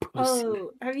 Pussy.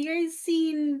 Oh, have you guys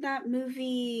seen that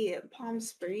movie Palm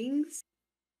Springs?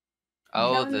 That Oh,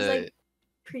 one was the like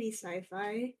pretty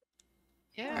sci-fi.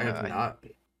 I have yeah, Um, not.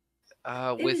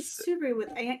 it was with super with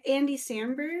Andy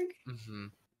Samberg. hmm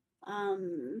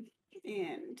Um,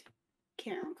 and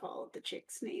can't recall the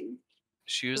chick's name,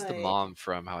 she was the but mom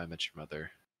from How I Met Your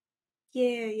Mother.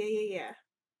 yeah.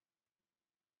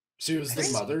 She was the Nice.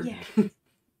 mother. Yeah.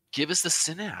 Give us the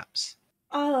synapse.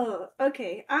 Oh,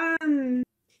 okay.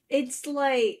 It's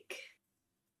like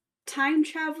time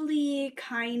travel-y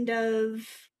kind of,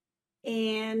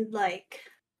 and like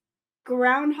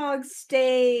Groundhog's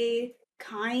Day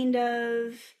kind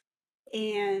of,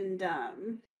 and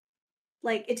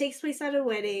like it takes place at a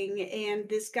wedding, and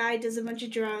this guy does a bunch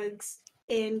of drugs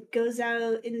and goes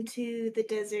out into the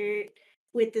desert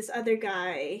with this other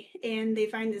guy, and they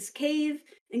find this cave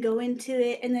and go into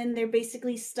it, and then they're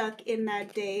basically stuck in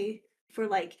that day for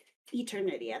like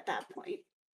eternity at that point.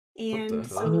 What the And hell?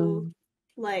 so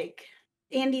like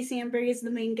Andy Samberg is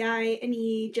the main guy, and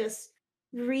he just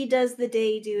redoes the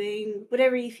day doing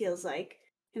whatever he feels like.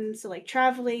 And so like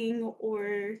traveling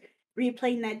or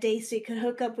replaying that day so he could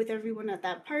hook up with everyone at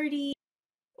that party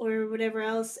or whatever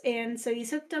else. And so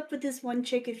he's hooked up with this one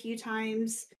chick a few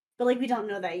times, but like we don't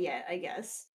know that yet, I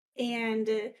guess. And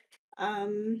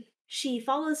she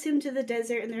follows him to the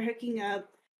desert and they're hooking up,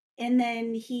 and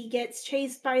then he gets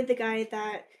chased by the guy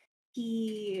that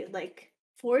he like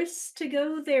forced to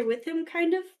go there with him,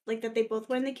 kind of like that they both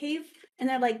went in the cave, and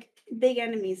they're like big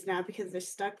enemies now because they're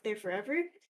stuck there forever.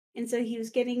 And so he was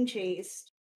getting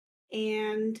chased,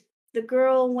 and the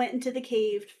girl went into the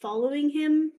cave following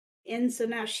him, and so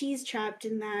now she's trapped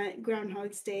in that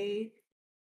Groundhog's Day,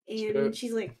 and Shit.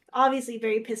 she's like obviously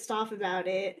very pissed off about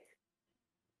it,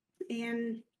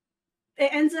 and it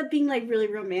ends up being like really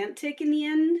romantic in the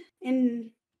end, and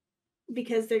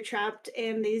because they're trapped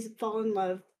and they fall in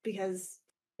love because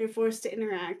they're forced to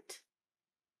interact.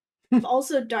 But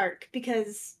also dark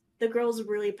because the girl's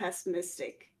really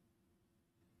pessimistic.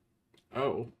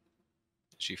 Oh.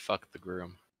 She fucked the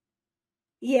groom.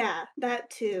 Yeah, that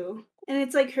too. And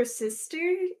it's like her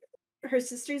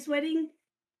sister's wedding.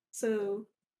 So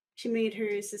she made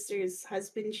her sister's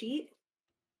husband cheat.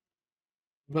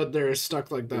 But they're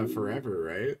stuck like that forever,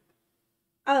 right?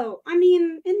 Oh, I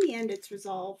mean, in the end it's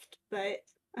resolved, but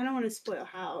I don't want to spoil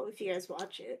how if you guys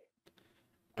watch it.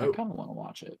 I Oh. kind of want to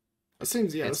watch it. That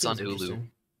It's on seems Hulu.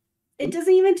 interesting. It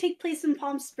doesn't even take place in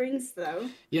Palm Springs though.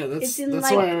 Yeah, It's in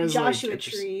that's why I like was like Joshua interested.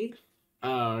 Tree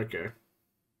Oh, okay.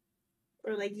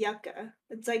 or like Yucca.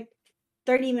 It's like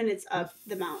 30 minutes Who up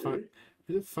the fuck mountain.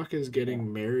 who the fuck is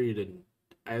getting married in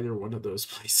either one of those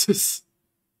places?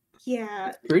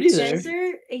 Yeah, Pretty there.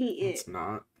 desert ain't It's it.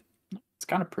 not. It's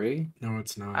kind of pretty. No,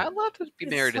 it's not. I'd love to be It's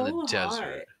married in the so hot.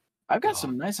 desert. I've got Oh,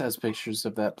 some nice ass pictures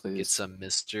of that place. get some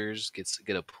misters,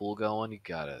 get a pool going. You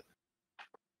got it.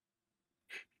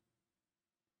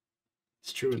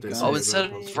 It's true what Keep they going. Oh, say instead about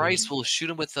Palm of Springs. rice, we'll shoot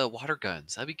them with water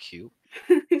guns. That'd be cute.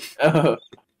 Oh,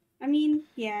 I mean,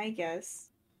 yeah, I guess.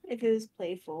 If it was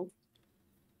playful.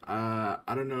 I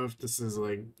don't know if this is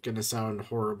like gonna sound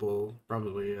horrible,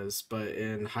 probably is, but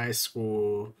in high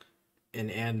school, in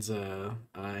Anza,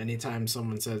 anytime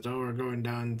someone says, "Oh, we're going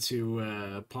down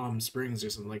to Palm Springs" or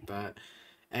something like that,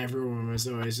 everyone was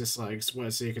always just like,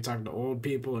 "What? So you could talk to old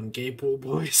people and gay pool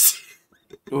boys?"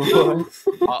 What?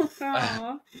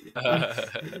 Aw.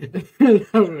 I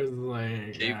was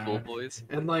like, Gay pool boys.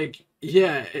 and like,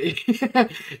 yeah,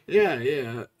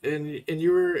 yeah, and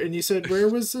you said, where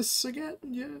was this again?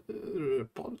 Yeah,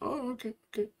 oh, okay,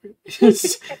 okay.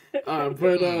 Yes. But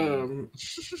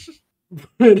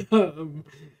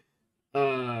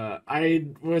but I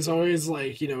was always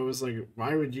like, it was like,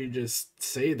 why would you just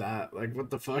say that? Like, what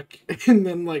the fuck? And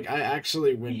then like, I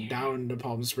actually went down to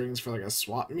Palm Springs for like a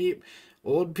swap meet.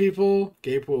 Old people,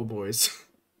 gay pool boys.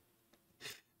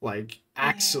 Like,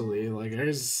 actually, like,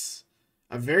 there's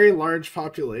a very large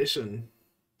population.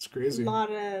 It's A crazy.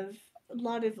 lot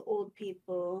of old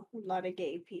people, a lot of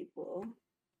gay people,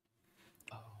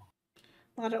 Oh.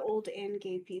 a lot of old and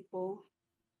gay people.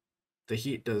 The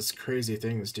heat does crazy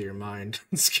things to your mind.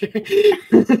 It's scary.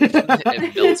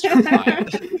 It melts your mind.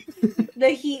 The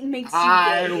heat makes you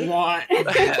I gay. want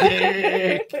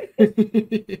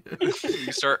dick.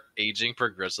 You start aging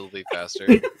progressively faster.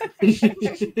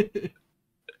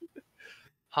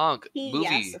 Honk, He movie.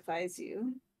 yassifies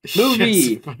you.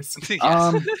 Movie. Yes,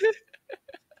 Yes.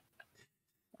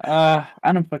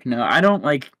 I don't fucking know. I don't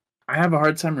like. I have a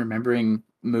hard time remembering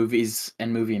movies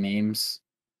and movie names.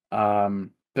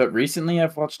 But recently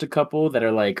I've watched a couple that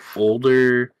are like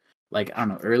older, like I don't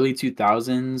know, early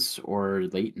 2000s or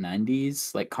late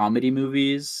 90s, like comedy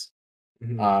movies.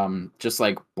 Mhm. Just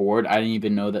like bored. I didn't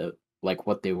even know that like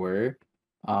what they were.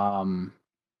 Um,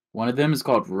 one of them is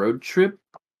called Road Trip.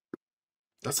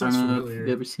 That I don't sounds know if you've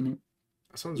familiar. ever seen it.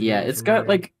 That sounds Yeah, really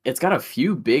familiar. it's got a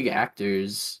few big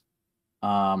actors.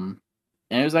 Um,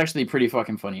 and it was actually pretty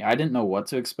fucking funny. I didn't know what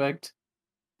to expect,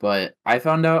 but I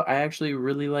found out I actually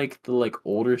really like the like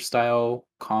older style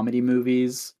comedy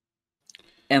movies.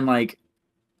 And like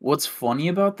what's funny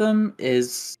about them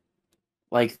is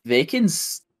like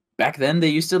back then they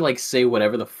used to like say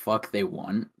whatever the fuck they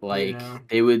want. Like Yeah.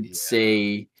 they would Yeah.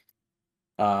 say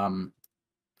um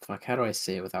fuck, how do I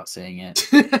say it without saying it?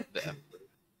 The F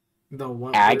The what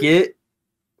word? Agate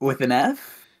with an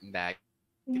F? mag.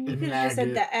 You could have just said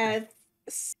Maggot. the F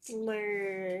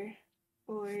slur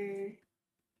or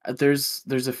There's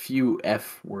a few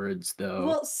F words though.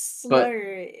 well But slur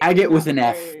is agate with not an a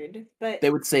F. word, but They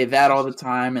would say that all the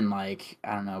time and like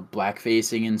I don't know,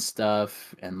 blackfacing and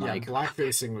stuff and Yeah, like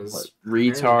blackfacing what was very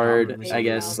retard, common in I big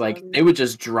guess. cities. Like problem. they would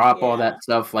just drop all Yeah. that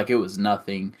stuff like it was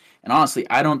nothing. And honestly,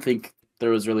 I don't think there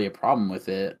was really a problem with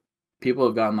it. People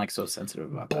have gotten like so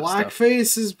sensitive about that stuff.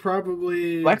 Blackface is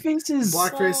probably Blackface is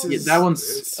blackface Well, yeah, that is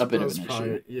one's it's a bit that of was an issue.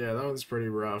 probably yeah, that one's pretty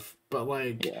rough. But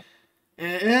like Yeah.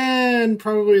 and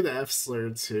probably the F slur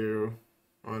too,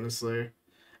 honestly.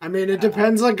 I mean, it Uh,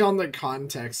 depends like on the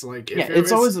context. Like yeah,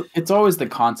 if it was it's always the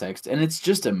context and it's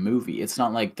just a movie. It's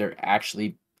not like they're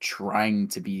actually trying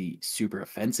to be super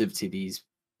offensive to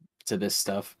this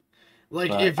stuff. like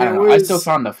But if I it don't know. I still was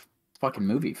found the fucking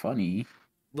movie funny.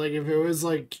 like if it was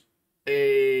like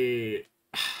a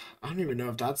I don't even know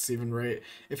if that's even right.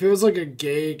 If it was like a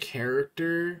gay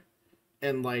character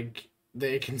and like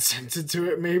they consented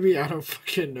to it, maybe I don't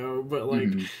fucking know, but like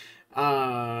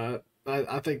Mhm.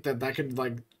 I think that that could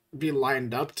like be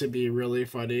lined up to be really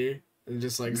funny and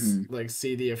just like Mhm. like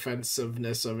see the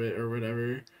offensiveness of it or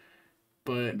whatever.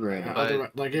 But Right. But otherwise,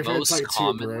 like if it's most like two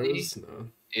commonly, bros, no.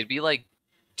 it'd be like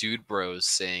dude bros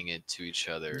saying it to each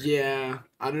other. Yeah,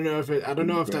 I don't know if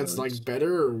that's Bros. like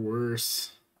better or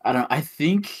worse. I don't. I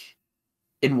think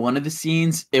in one of the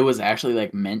scenes, it was actually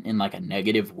like meant in like a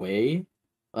negative way.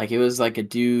 Like it was like a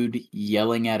dude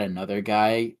yelling at another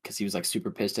guy because he was like super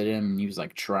pissed at him, and he was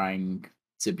like trying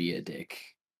to be a dick.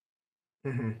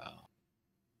 Mhm. Oh.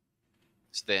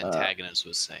 So the Uh, antagonist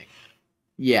was saying it.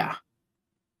 yeah,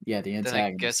 yeah. The Then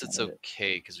I guess antagonist it's of it.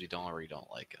 okay because we don't already don't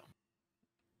like him.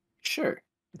 Sure.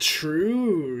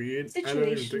 True. I don't even think.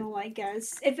 situational, I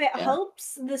guess. If it Yeah.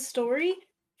 helps the story,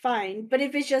 fine. But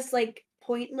if it's just like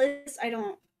pointless, I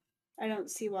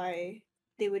don't see why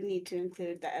they would need to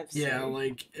include the F Yeah, slur.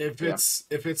 like Yeah.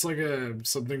 if it's like a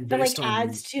something But like based on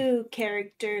adds to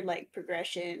character like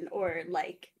progression or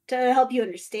like to help you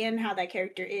understand how that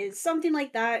character is, something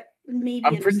like that may be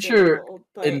I'm pretty sure understandable.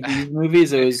 in But these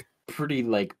movies it was pretty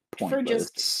like for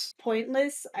just pointless.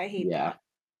 pointless, I hate Yeah. that.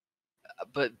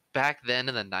 But back then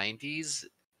in the 90s,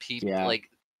 people Yeah. like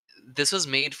this was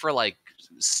made for like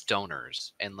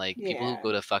stoners and like people who Yeah.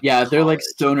 go to fucking Yeah, they're like college.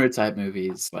 stoner type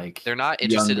movies, like They're not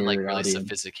interested in like younger really audience.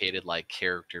 sophisticated like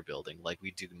character building like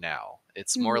we do now.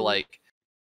 It's more Mhm. like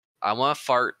I want to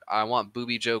fart, I want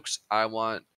booby jokes, I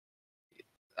want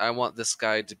this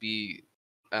guy to be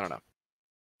I don't know.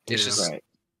 It's Yeah. just Right.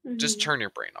 just Mhm. turn your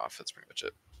brain off. That's pretty much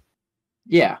it.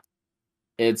 Yeah.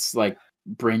 It's like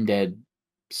brain dead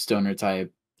stoner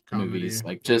type movies.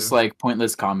 Comedy. Like just Yeah. like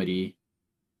pointless comedy.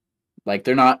 Like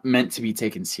they're not meant to be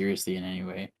taken seriously in any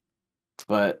way.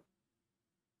 But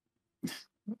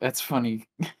that's funny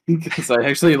because I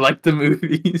actually like the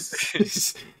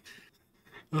movies.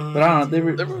 But I don't know, they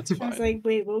were Everyone's I was fine. like,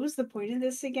 wait, what was the point of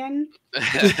this again?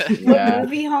 Yeah. What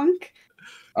movie, Hunk?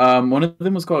 One of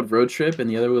them was called Road Trip and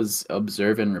the other was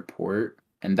Observe and Report.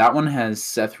 And that one has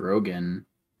Seth Rogen.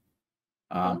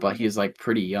 But he's like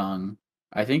pretty young.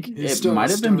 I think He's it still a might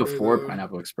have been stoner, before though.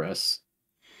 Pineapple Express.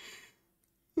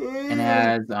 And it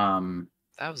has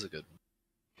That was a good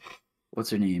one. what's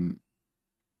her name?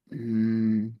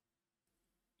 Mm,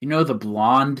 you know the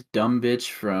blonde dumb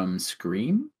bitch from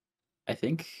Scream? I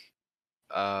think.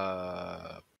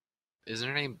 Isn't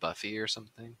her name Buffy or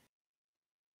something?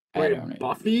 I don't know. Wait,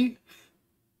 Buffy?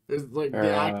 Is like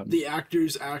Or, the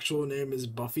actor's actual name is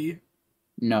Buffy?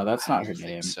 No, that's I not don't her think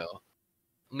name. so.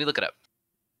 Let me look it up.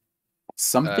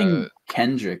 Something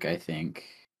Kendrick, I think.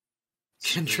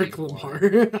 Kendrick Scream Lamar.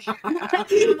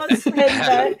 You must have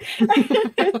said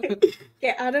that.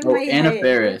 Get out of Oh, my Anna head.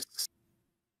 Faris.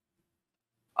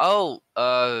 Oh,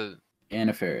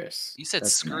 Anna Faris. you said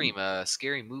That's her name. Scream,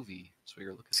 scary movie. That's what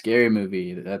you're looking. Scary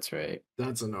movie. That's right.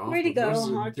 That's an awful. Way to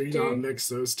go, Do Hector. not mix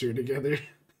those two together.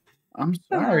 I'm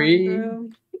Come on, sorry. bro.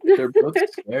 They're both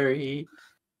scary.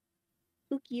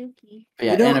 Ookie. But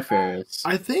yeah, You know, Anna Faris.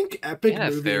 I think Epic Anna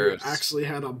Movie Faris. actually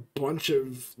had a bunch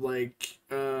of like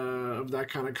of that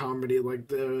kind of comedy, like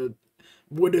the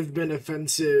would have been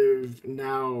offensive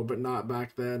now but not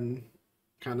back then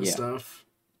kind of Yeah. stuff.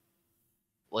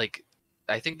 Like,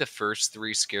 I think the first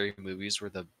 3 scary movies were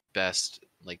the best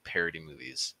like parody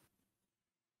movies.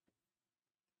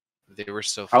 They were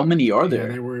so. How many are Yeah,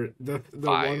 there? they were the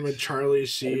 5. one with Charlie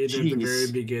Sheen at the very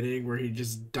jeez. beginning where he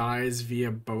just dies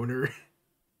via boner.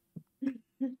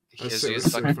 Because so- he was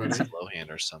that's so fucking funny. Lindsay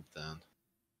Lohan or something.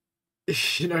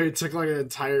 You know, he took like an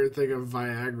entire thing of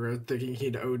Viagra thinking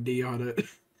he'd OD on it.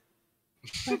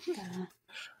 What the?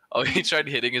 Oh, he tried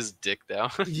hitting his dick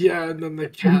down. Yeah, and then the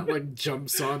cat like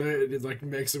jumps on it and it like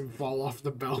makes him fall off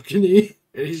the balcony.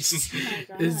 And he's just,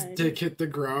 Oh my his God. dick hit the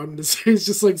ground. So he's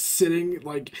just like sitting,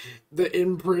 like the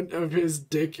imprint of his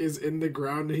dick is in the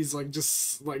ground and he's like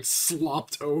just like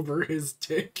slopped over his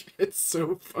dick. It's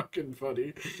so fucking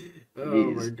funny.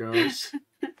 Oh my Jeez. gosh.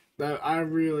 That I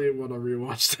really want to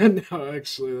rewatch that now,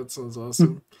 actually. That sounds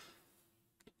awesome.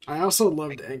 I also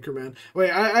loved Anchorman. Wait,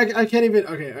 I can't even.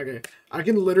 Okay. I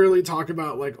can literally talk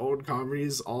about like old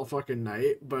comedies all fucking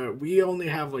night, but we only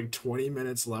have like 20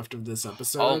 minutes left of this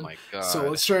episode. Oh my god. So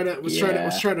let's try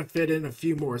to fit in a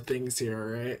few more things here,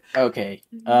 all right? Okay.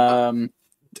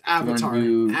 Avatar,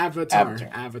 do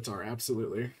Avatar,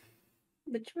 absolutely.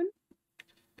 Which one?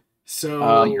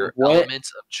 So your what-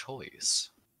 element of choice.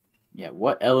 Yeah,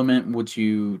 what element would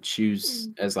you choose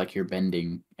as like your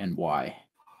bending and why?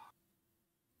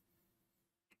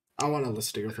 I want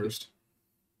Alyssa to go first.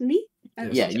 Me?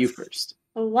 Yes. Yeah, you first.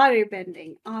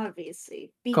 Waterbending,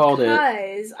 obviously. Called it.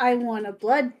 Because I want a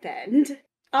bloodbend.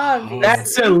 Obviously.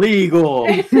 That's illegal.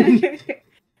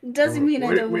 Doesn't mean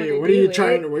I don't want to What do are you it.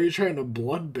 trying? What are you trying to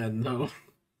bloodbend though?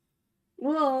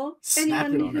 Well, Snap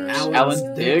anyone it who on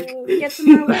Alan's dick? gets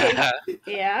in my way.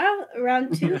 Yeah,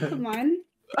 round 2, come on.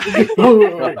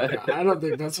 Oh, I don't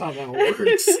think that's how that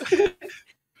works.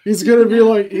 He's gonna be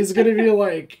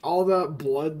like all that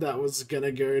blood that was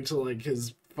gonna go into like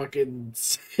his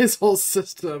whole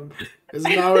system is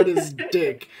now in his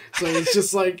dick. So it's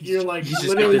just like you're like He's just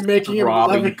literally got this making him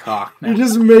throbbing cock now. You're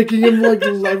just making him like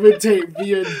levitate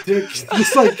via dick.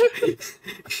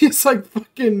 He's like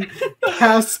fucking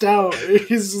passed out.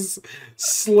 He's just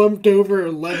slumped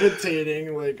over,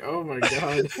 levitating. Like, oh my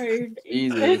god.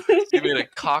 Easy. You made a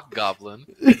cock goblin.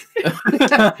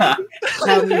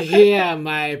 Come here,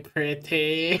 my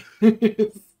pretty.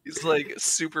 He's like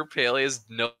super pale. He has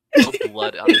no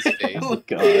blood on his face. Oh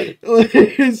god.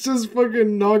 He's just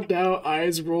fucking knocked out,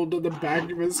 eyes rolled to the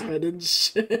back of his head and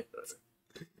shit.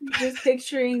 Just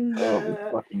picturing Oh the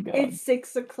fucking god. it's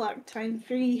 6 o'clock time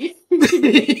for you.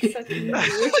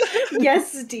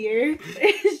 Yes, dear.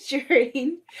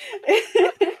 Shireen.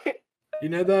 You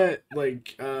know that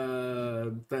like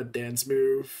that dance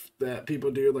move that people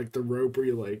do, like the rope where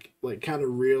you like kind of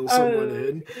reel someone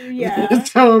in? Yeah.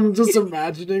 That's how I'm just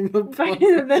imagining the By plot.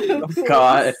 the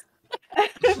God.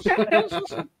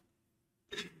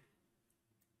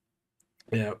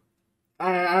 Yeah.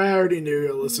 I already knew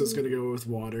Alyssa was gonna go with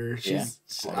water.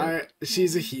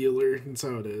 She's a healer, and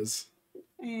so it is.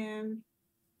 And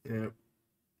Yeah.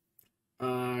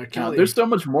 No, Kelly. there's so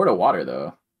much more to water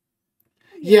though.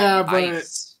 Yeah, but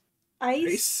Ice. Ice.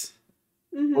 ice.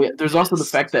 Mm-hmm. There's also the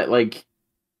Mist. fact that like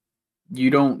you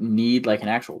don't need like an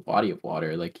actual body of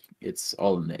water. Like it's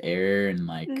all in the air and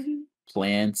like Mm-hmm.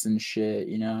 plants and shit.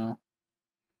 You know.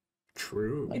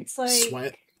 True. Like, It's like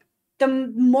Sweat. the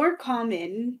more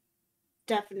common,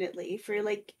 definitely for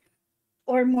like,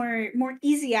 or more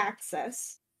easy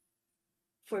access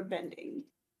for bending,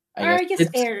 I or guess I guess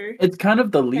air it's kind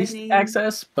of the least bending.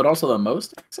 access, but also the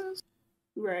most access.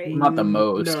 Right. Not the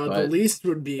most, No, the but least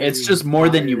would be. it's just more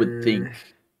than you would fire, think.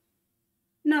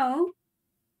 No,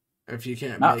 If you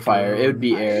can't Not make your fire. It would own.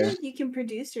 be fire. air. You can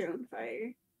produce your own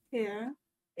fire. Yeah.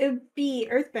 It would be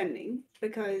earthbending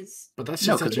because But that's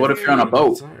No, just because at what if you're on a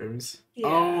different boat? times. Yeah.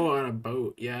 Oh, on a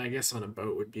boat. Yeah, I guess on a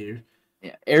boat would be.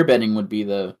 Yeah, airbending would be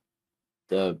the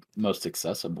most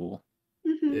accessible.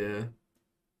 Mm-hmm. Yeah.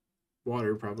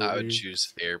 Water probably. I would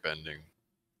choose airbending.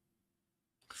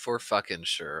 For fucking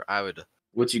sure. I would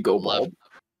Would you go love. bald?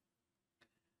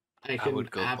 I I can would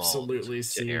go bald absolutely to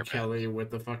see airbend. Kelly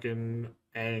with the fucking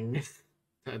Aang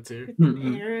tattoo. With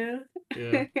an arrow.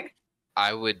 Yeah.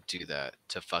 I would do that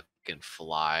to fucking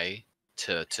fly,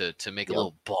 to make Yep.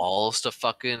 little balls to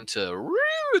fucking to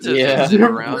Yeah. zip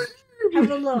around. Have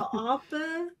a little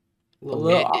oppa.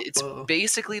 little It's oppa.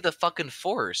 basically the fucking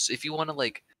Force. If you want to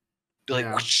like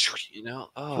Yeah. you know,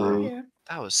 True. Yeah.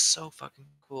 that was so fucking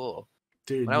cool.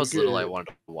 Dude, When I you was little, I could. wanted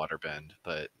to waterbend,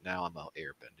 but now I'm a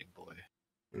airbending boy.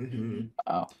 Mhm.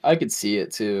 Oh, I could see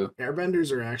it too.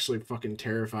 Airbenders are actually fucking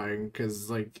terrifying because,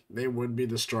 like, they would be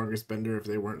the strongest bender if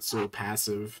they weren't so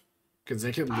passive. Because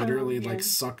they could literally, yeah. like,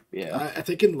 suck. Yeah. I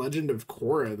think in Legend of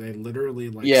Korra, they literally,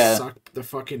 like, Yeah. suck the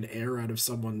fucking air out of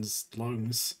someone's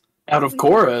lungs. Out of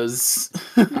Korra's.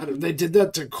 They did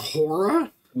that to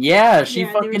Korra? Yeah, she Yeah,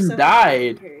 they were fucking suffocating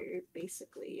died. her,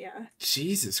 basically, yeah.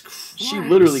 Jesus Christ. She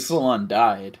literally full on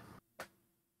died.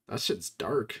 That shit's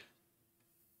dark.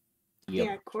 Yep.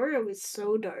 Yeah, Korra was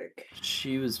so dark.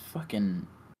 She was fucking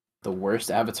the worst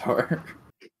avatar.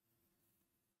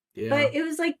 Yeah. But it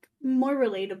was like more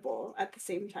relatable at the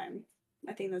same time.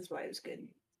 I think that's why it was good.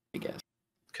 I guess.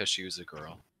 Because she was a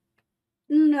girl.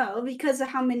 No, because of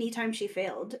how many times she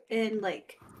failed. And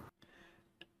like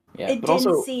Yeah, it but didn't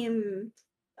also seem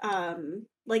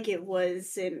like it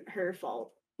wasn't her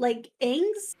fault. Like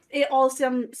Aang's, it all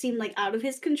seemed like out of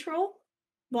his control,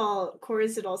 while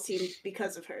Korra's it all seemed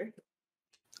because of her.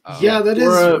 Yeah, that is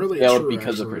Korra really failed true,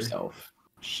 because of actually. herself.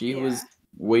 She Yeah. was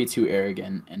way too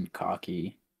arrogant and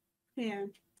cocky. Yeah.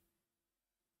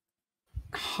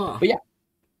 Huh. But yeah.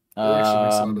 That actually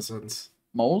makes a lot of sense.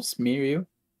 Moles, me or you?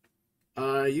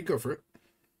 You go for it.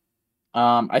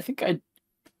 I think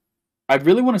I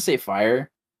really want to say fire,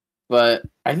 but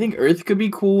I think earth could be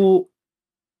cool,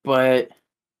 but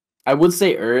I would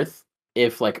say earth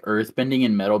if like earth bending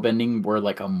and metal bending were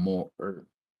like a more or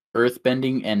earth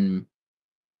bending and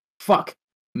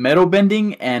metal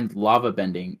bending and lava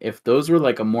bending. If those were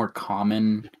like a more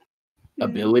common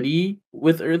ability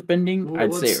with earth bending, Well,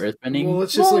 I'd say let's- earth bending. Well,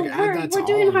 let's just Well, like add that to we're all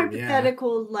doing of them, yeah.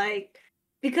 hypothetical, like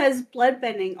because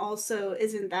bloodbending also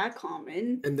isn't that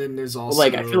common. And then there's also Well,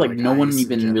 like I feel like no one ice in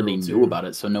even really general, knew too. about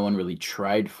it, so no one really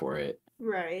tried for it.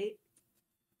 Right.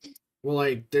 Well,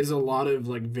 like there's a lot of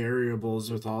like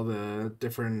variables with all the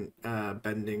different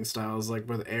bending styles. Like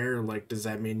with air, like does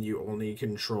that mean you only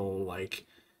control like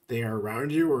the air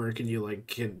around you, or can you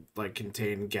like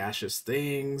contain gaseous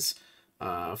things?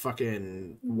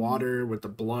 Fucking water with the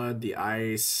blood, the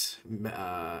ice,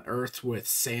 earth with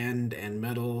sand and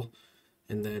metal,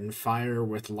 and then fire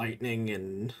with lightning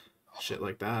and shit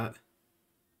like that.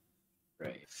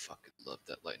 Right. Fucking love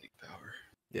that lightning power.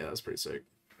 Yeah, that's pretty sick.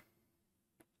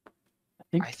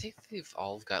 I think they've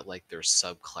all got like their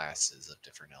subclasses of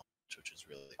different elements, which is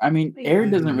really. I mean, air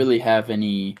Yeah. doesn't really have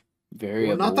any Well,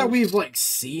 variables. not that we've like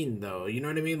seen though. You know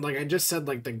what I mean? Like I just said,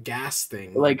 like the gas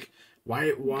thing. Like-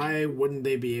 why wouldn't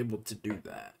they be able to do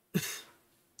that?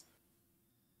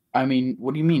 I mean,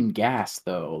 what do you mean gas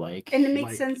though? Like And it makes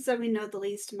Like- sense that we know the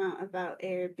least amount about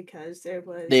air because there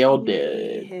was They all only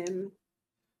did. him.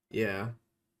 Yeah.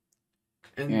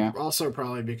 And Yeah. also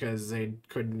probably because they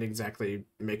couldn't exactly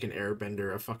make an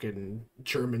airbender a fucking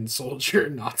German soldier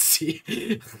Nazi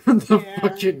the Yeah.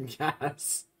 fucking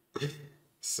gas.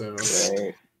 So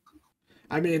right.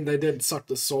 I mean they did suck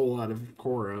the soul out of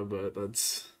Korra, but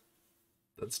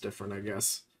that's different, I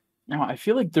guess. No, I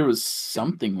feel like there was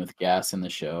something with gas in the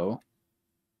show.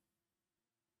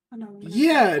 I don't remember.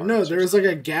 Yeah, no, Parts or there was like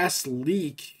a gas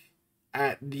leak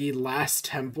at the last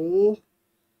temple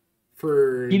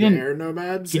for He the didn't- air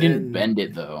nomads. He didn't and bend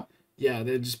it though. Yeah,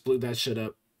 they just blew that shit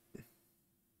up.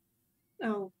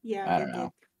 Oh, I yeah, they don't did.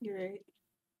 know. You're right.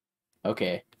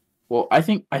 Okay. Well, I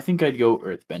think I'd go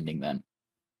earth bending then.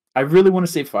 I really want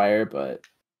to say fire, but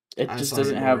it I just saw you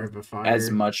doesn't more have of a as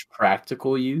fire. much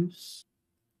practical use.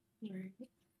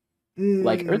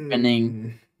 Like earthbending,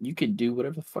 Mm, you could do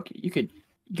whatever the fuck you could.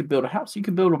 You could build a house. You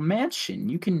could build a mansion.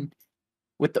 You can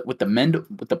with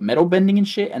the metal bending and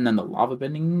shit, and then the lava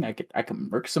bending. I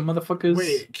could murk some motherfuckers.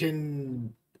 wait,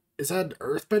 is that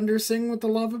Earthbender sing with the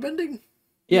lava bending?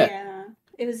 Yeah, Yeah,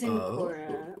 it was in Oh.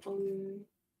 Korra.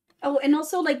 Oh, and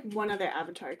also like one other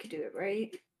avatar could do it,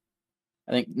 right?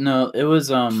 I think no. It was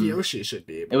Kyoshi should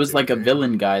be able It was to, like a right?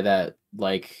 villain guy that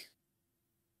like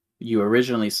you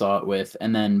originally saw it with,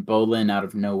 and then Bolin out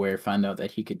of nowhere found out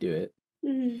that he could do it.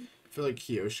 Mm-hmm. I feel like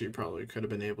Kyoshi probably could have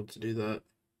been able to do that.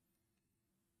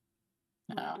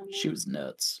 Nah, she was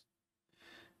nuts.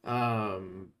 I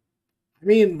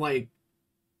mean, like,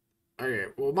 okay,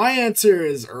 well, my answer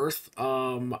is Earth.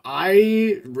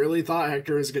 I really thought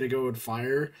Hector was gonna go with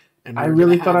fire, and I we were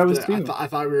really gonna thought I have was the. too. I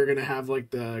thought we were gonna have like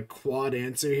the quad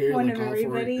answer here, One like of all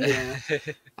four. everybody? Yeah,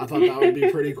 I thought that would be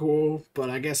pretty cool, but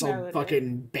I guess That I'll would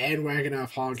fucking bandwagon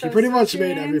off Honk. So He pretty much switch your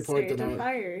made every point answer that to I.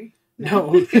 fire.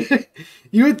 No,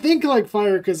 you would think like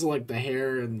fire because of like the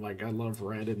hair and like I love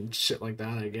red and shit like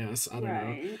that. I guess I don't know,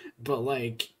 Right. but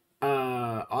like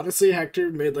honestly, Hector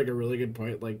made like a really good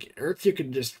point. Like Earth, you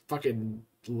can just fucking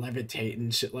levitate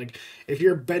and shit. Like if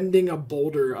you're bending a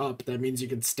boulder up, that means you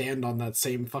can stand on that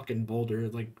same fucking boulder.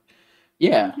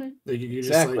 Yeah, Mhm. Like you can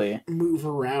exactly. just like move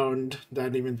around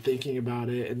without even thinking about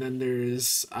it. And then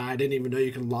there's I didn't even know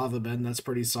you can lava bend. That's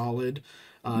pretty solid.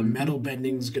 Metal Mhm.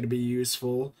 bending is going to be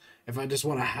useful. If I just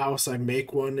want a house, I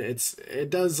make one. It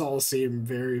does all seem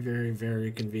very very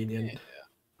very convenient.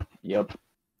 Yep.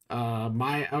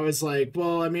 I was like,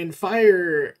 well, I mean,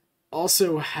 fire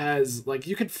also has like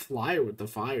you could fly with the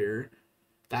fire.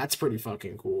 That's pretty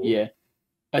fucking cool. Yeah.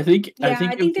 I think Yeah, I I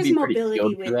think you think have to there's be pretty mobility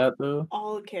skilled for with that though.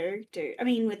 all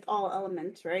with all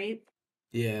elements, right?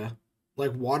 Yeah.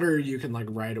 Like water, you can like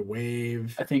ride a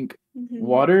wave, I think Mm-hmm.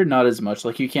 water not as much.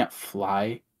 Like you can't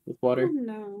fly with Oh, water.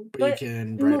 no, but you but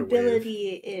can ride a wave. mobility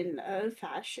in a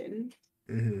fashion.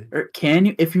 Mm-hmm. Or can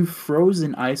you if you froze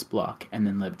an ice block and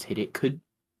then levitate it, could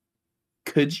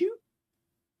you?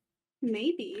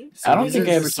 Maybe. So I don't these think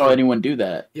are I ever just, saw like- anyone do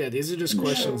that. Yeah, these are just in the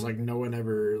questions show. like no one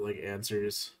ever like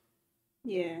answers,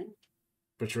 Yeah.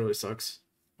 which really sucks.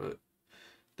 But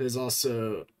there's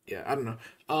also I don't know.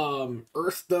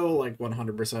 Earth though, like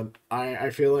 100%. I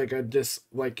feel like I just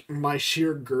like my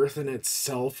sheer girth in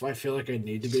itself. I feel like I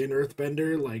need to be an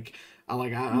earthbender. Like I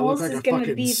look Most like is a gonna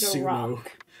fucking be the sumo.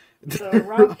 rock. The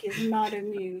rock is not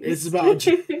amused. It's about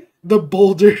the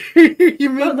boulder. You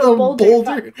mean Oh, the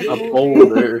boulder? fuck, the A boulder.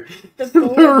 boulder. The The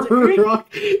boulder. Rock,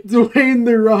 Dwayne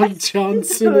the Rock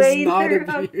Johnson is Dwayne not The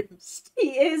Rock. abused. He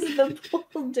is the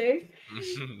boulder.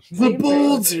 The Same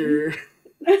boulder.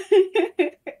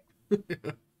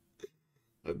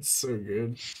 That's so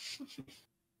good.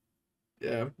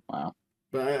 Yeah, Wow.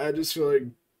 but I just feel like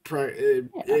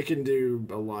Yeah. it can do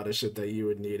a lot of shit that you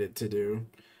would need it to do.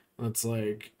 It's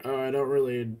like, oh, I don't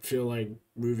really feel like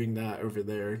moving that over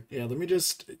there. Yeah, let me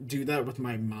just do that with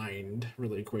my mind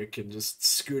really quick and just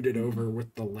scoot it over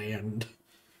with the land.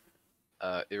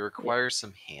 It requires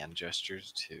some hand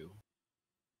gestures too.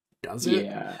 Does it?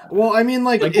 Yeah. Well, I mean,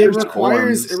 like, Like, it there's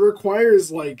requires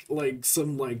arms. like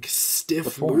some like stiff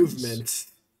The forms.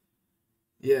 movements.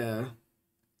 Yeah.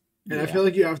 And I Yeah. feel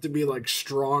like you have to be like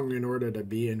strong in order to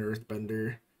be an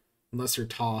earthbender. Unless you're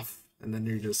Toph, and then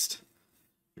you're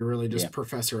really just Yeah.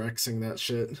 Professor Xing that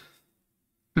shit.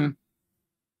 Hmm.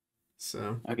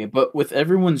 So Okay, but with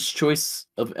everyone's choice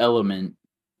of element,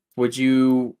 would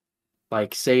you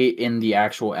like say in the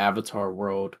actual Avatar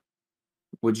world,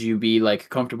 would you be like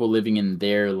comfortable living in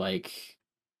their like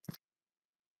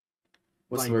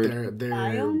what's like the word? their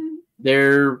Biome?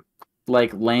 Their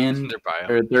like land Their bio.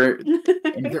 or their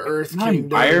the Earth Not Kingdom,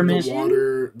 environment.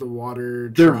 the water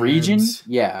their region? tribes.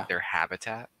 Yeah. Their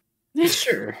habitat.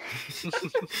 Sure.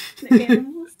 The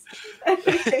animals.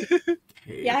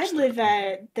 Yeah, I'd Page. live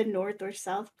at the North or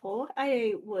South Pole.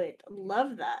 I would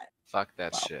love that. Fuck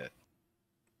that Wow. shit.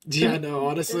 Yeah, no,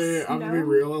 honestly, The I'm gonna be snow?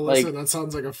 real, Alyssa. Like- That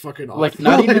sounds like a fucking like, awful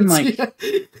not even, like-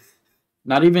 idea.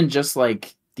 Not even just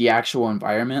like the actual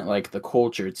environment, like the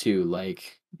culture too.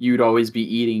 Like you'd always be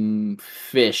eating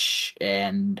fish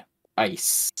and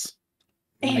ice.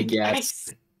 I And guess.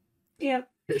 ice. Yep.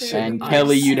 Fish Sure. And ice.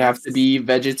 Kelly, you'd have to Ice. be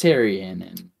vegetarian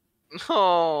and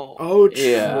Oh. Oh, true.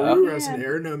 Yeah. As an Yeah.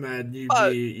 air nomad,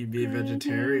 But- you'd be a Mhm.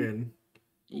 vegetarian.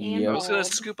 I Yep. was gonna bald.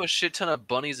 scoop a shit ton of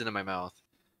bunnies into my mouth.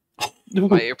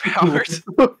 My air powers.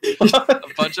 A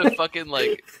bunch of fucking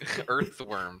like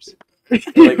earthworms.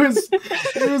 He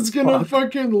was gonna fuck.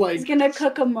 fucking like He's gonna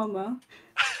cook a momo.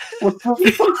 What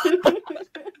the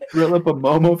fuck? grill up a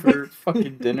Momo for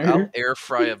fucking I'll dinner. air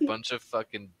fry a bunch of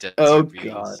fucking desert Oh beans.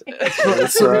 god. Air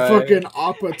Some fry. fucking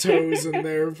appa toes in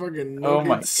there, fucking Oh my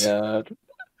nuggets. god.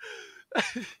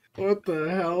 What the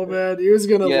hell, man? He was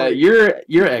gonna Yeah, like.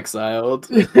 you're exiled.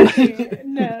 Yeah,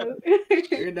 no.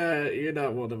 You're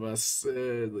not one of us.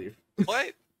 Leave.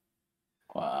 What?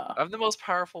 Wow. I'm the most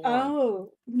powerful one.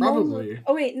 Oh, Probably.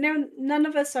 Oh wait, no, none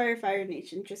of us are Fire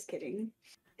Nation. Just kidding.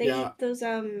 They Yeah. eat those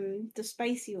the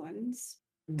spicy ones.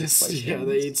 Spicy Yeah, ones.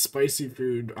 they eat spicy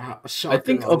food. I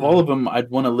think of all of them, I'd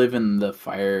want to live in the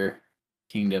Fire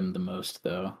Kingdom the most,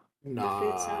 though. Nah.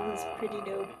 The food sounds pretty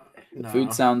dope. The Nah.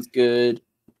 food sounds good,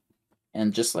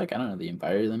 and just like I don't know, the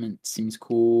environment seems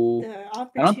cool. The I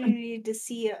don't think opportunity to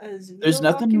see a zoo there's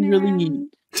nothing walking really.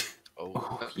 around.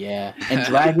 Oh yeah, and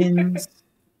dragons.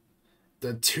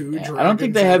 The two Yeah, dragons. I don't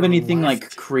think they that have are anything like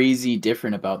left. crazy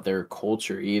different about their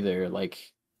culture either.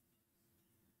 Like,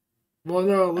 Well,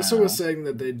 no, Alyssa was know. saying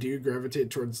that they do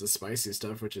gravitate towards the spicy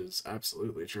stuff, which is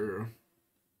absolutely true.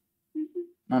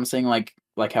 I'm saying like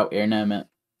how air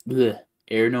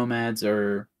nomads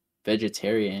are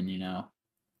vegetarian. You know,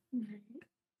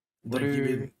 what Like are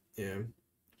even yeah.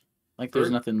 like there's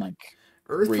Earth- nothing like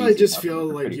Earth, I crazy just about them. feel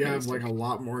They're like pretty you have like a basic.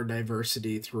 lot more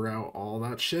diversity throughout all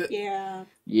that shit. Yeah.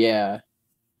 Yeah,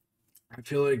 I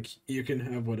feel like you can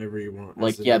have whatever you want. as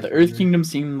like the yeah, the Earth defender. Kingdom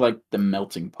seemed like the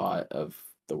melting pot of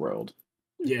the world.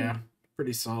 Yeah,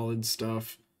 pretty solid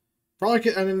stuff.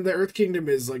 Probably, I mean, the Earth Kingdom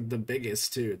is like the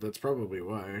biggest too. That's probably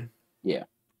why. Yeah.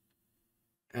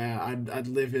 I'd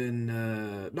live in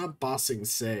not Bossing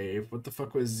Say. What the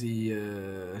fuck was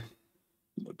the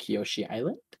Kyoshi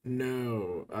Island.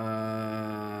 no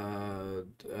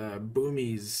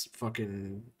Boomy's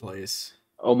fucking place.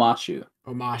 Omashu.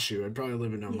 Omashu. I'd probably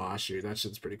live in Omashu. That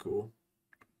shit's pretty cool.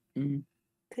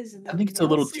 Because I think it's a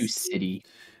little too city.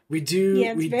 We do.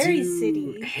 Yeah, it's we very do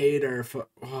city. hate our.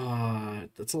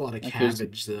 That's a lot of Like, there's-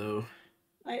 cabbage, though.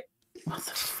 What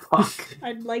the fuck?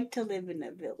 I'd like to live in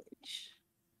a village,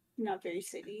 not very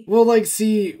city. Well, like,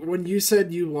 see, when you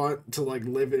said you want to like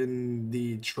live in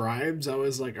the tribes, I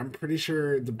was like, I'm pretty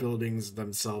sure the buildings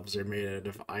themselves are made out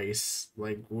of ice.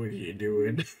 Like, what are you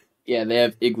doing? Yeah, they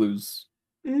have igloos.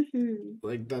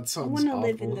 Like, that I sounds want to awful.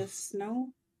 live in the snow.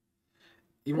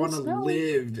 You in want to snow.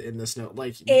 live in the snow,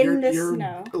 like In the you're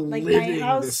snow, like my living the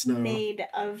house snow. made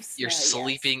of snow. You're yes.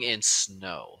 sleeping in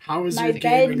snow. How is My your bed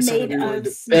gaming made setup going of to?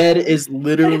 snow. Bed is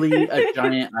literally a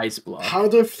giant ice block. How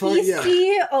the fuck? Yeah.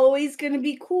 PC always gonna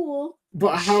be cool.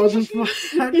 But how the fuck?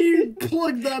 How do you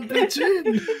plug that bitch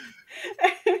in?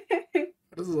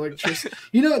 This is electricity.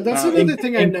 You know, that's another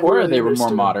thing I in never Korra, really they were more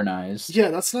understood. modernized.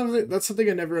 Yeah, that's something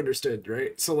I never understood,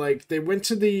 right? So like they went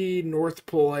to the North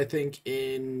Pole, I think,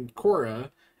 in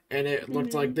Korra, and it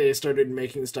looked like they started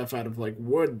making stuff out of like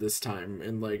wood this time,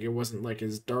 and like it wasn't like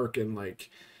as dark and like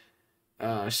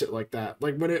shit like that.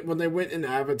 Like when they went in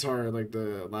Avatar, like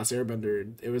the Last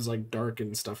Airbender, it was like dark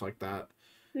and stuff like that.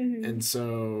 And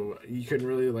so you couldn't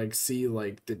really like see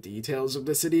like the details of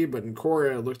the city, but in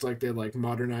Korra it looked like they like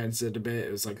modernized it a bit.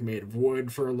 It was like made of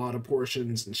wood for a lot of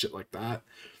portions and shit like that,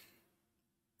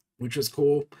 which was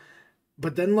cool.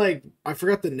 But then like I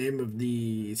forgot the name of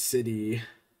the city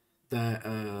that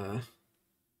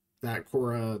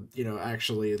Korra, you know,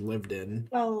 actually lived in.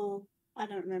 Oh, I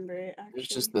don't remember it actually.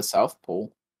 It's just the South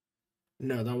Pole.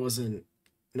 No, that wasn't.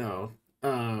 No,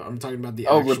 I'm talking about the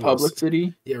Oh, actual Republic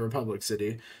City. Yeah, Republic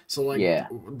City. So like Yeah.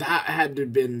 that had to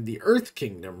have been the Earth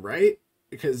Kingdom, right?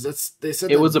 Because they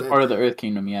said It that, was a that- part of the Earth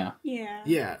Kingdom. Yeah. Yeah.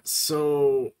 Yeah.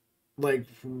 So like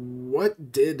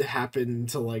what did happen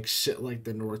to like shit like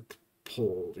the North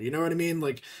Pole? You know what I mean?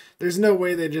 Like there's no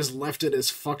way they just left it as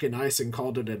fucking ice and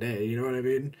called it a day. You know what I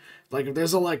mean? Like if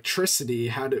there's electricity,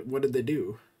 what did they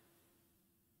do?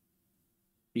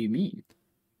 What do you mean?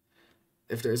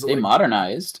 If there's They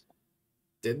modernized.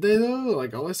 Did they though?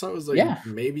 Like all I saw was like Yeah.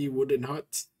 maybe wooden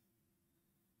huts.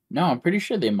 No, I'm pretty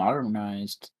sure they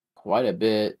modernized quite a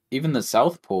bit. Even the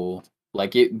South Pole,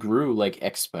 like it grew like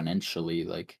exponentially.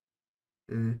 Like,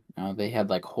 they had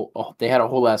like they had a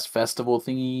whole ass festival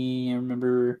thingy. I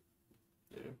remember.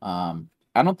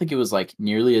 I don't think it was like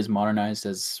nearly as modernized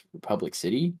as Republic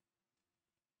City,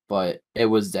 but it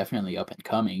was definitely up and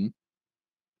coming.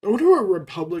 I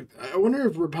wonder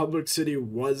if Republic City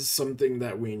was something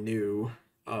that we knew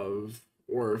of,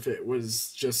 or if it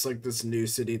was just like this new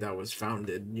city that was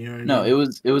founded. You know what I No, mean?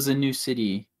 it was a new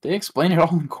city. They explain it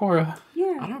all in Korra.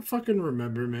 Yeah. I don't fucking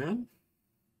remember, man.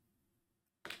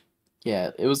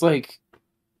 Yeah, it was like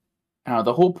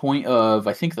the whole point of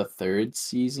I think the third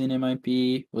season it might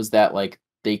be was that like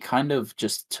they kind of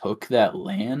just took that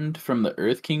land from the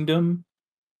Earth Kingdom,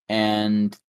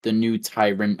 and the new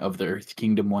tyrant of the Earth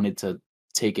Kingdom wanted to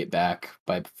take it back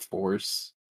by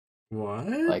force.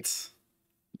 What?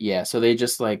 Yeah, so they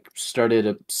just like started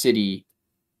a city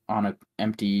on an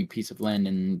empty piece of land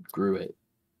and grew it.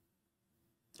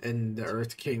 And the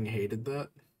Earth King hated that?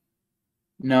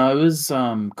 No, it was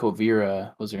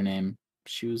Kovira was her name.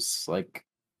 She was like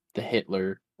the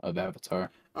Hitler of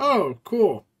Avatar. Oh,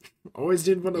 cool. Always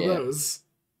did one of Yeah. those.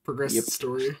 Progressed Yep.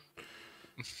 story.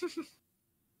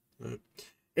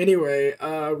 Anyway,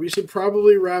 we should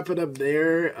probably wrap it up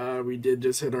there. We did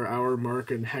just hit our hour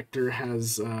mark, and Hector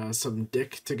has some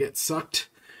dick to get sucked.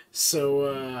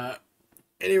 So,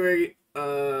 anyway,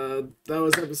 that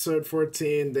was episode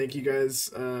 14. Thank you guys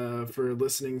for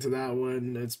listening to that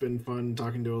one. It's been fun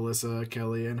talking to Alyssa,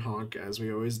 Kelly, and Honk, as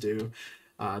we always do.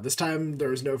 This time,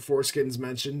 there's no foreskins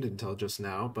mentioned until just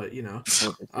now, but you know.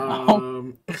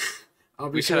 I'll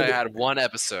be We sure could have to- had one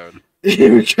episode.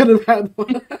 we could have had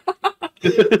one. Put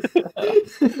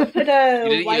a You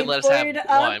didn't even let us have whiteboard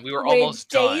one. up We were with almost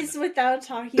done. days without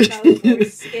talking about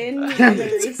foreskin.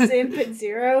 Erase it, put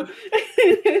 0.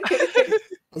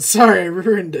 I'm sorry, I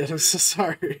ruined it. I'm so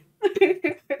sorry.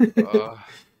 Ugh,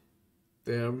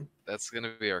 Damn. that's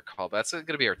gonna be our call. That's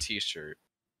gonna be our T-shirt.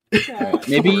 Alright,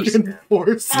 maybe Fucking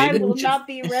force. I maybe will we should- not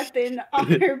be repping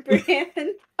our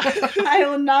brand. I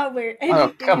will not wear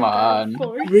anything come about on.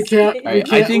 foreskin. We can't- All right,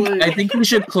 can't, I like- think we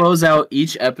should close out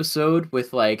each episode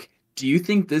with like, do you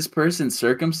think this person's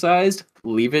circumcised?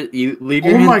 Leave your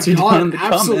Oh my answer down in god, the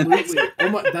comments. absolutely. Oh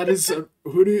my, that is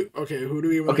who do you want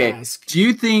to Okay, ask? do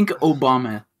you think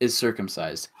Obama is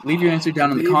circumcised? Leave your answer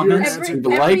down in the Leave your comments. answer Leave a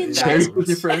down like, in the share it with comments.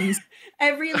 your friends.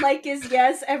 Every like is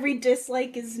yes, every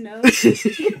dislike is no.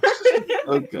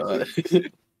 Oh god.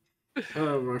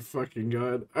 Oh my fucking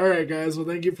god. Alright guys, well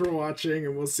thank you for watching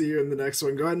and we'll see you in the next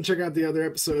one. Go ahead and check out the other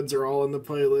episodes, they're all in the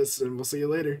playlist and we'll see you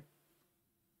later.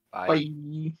 Bye.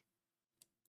 Bye.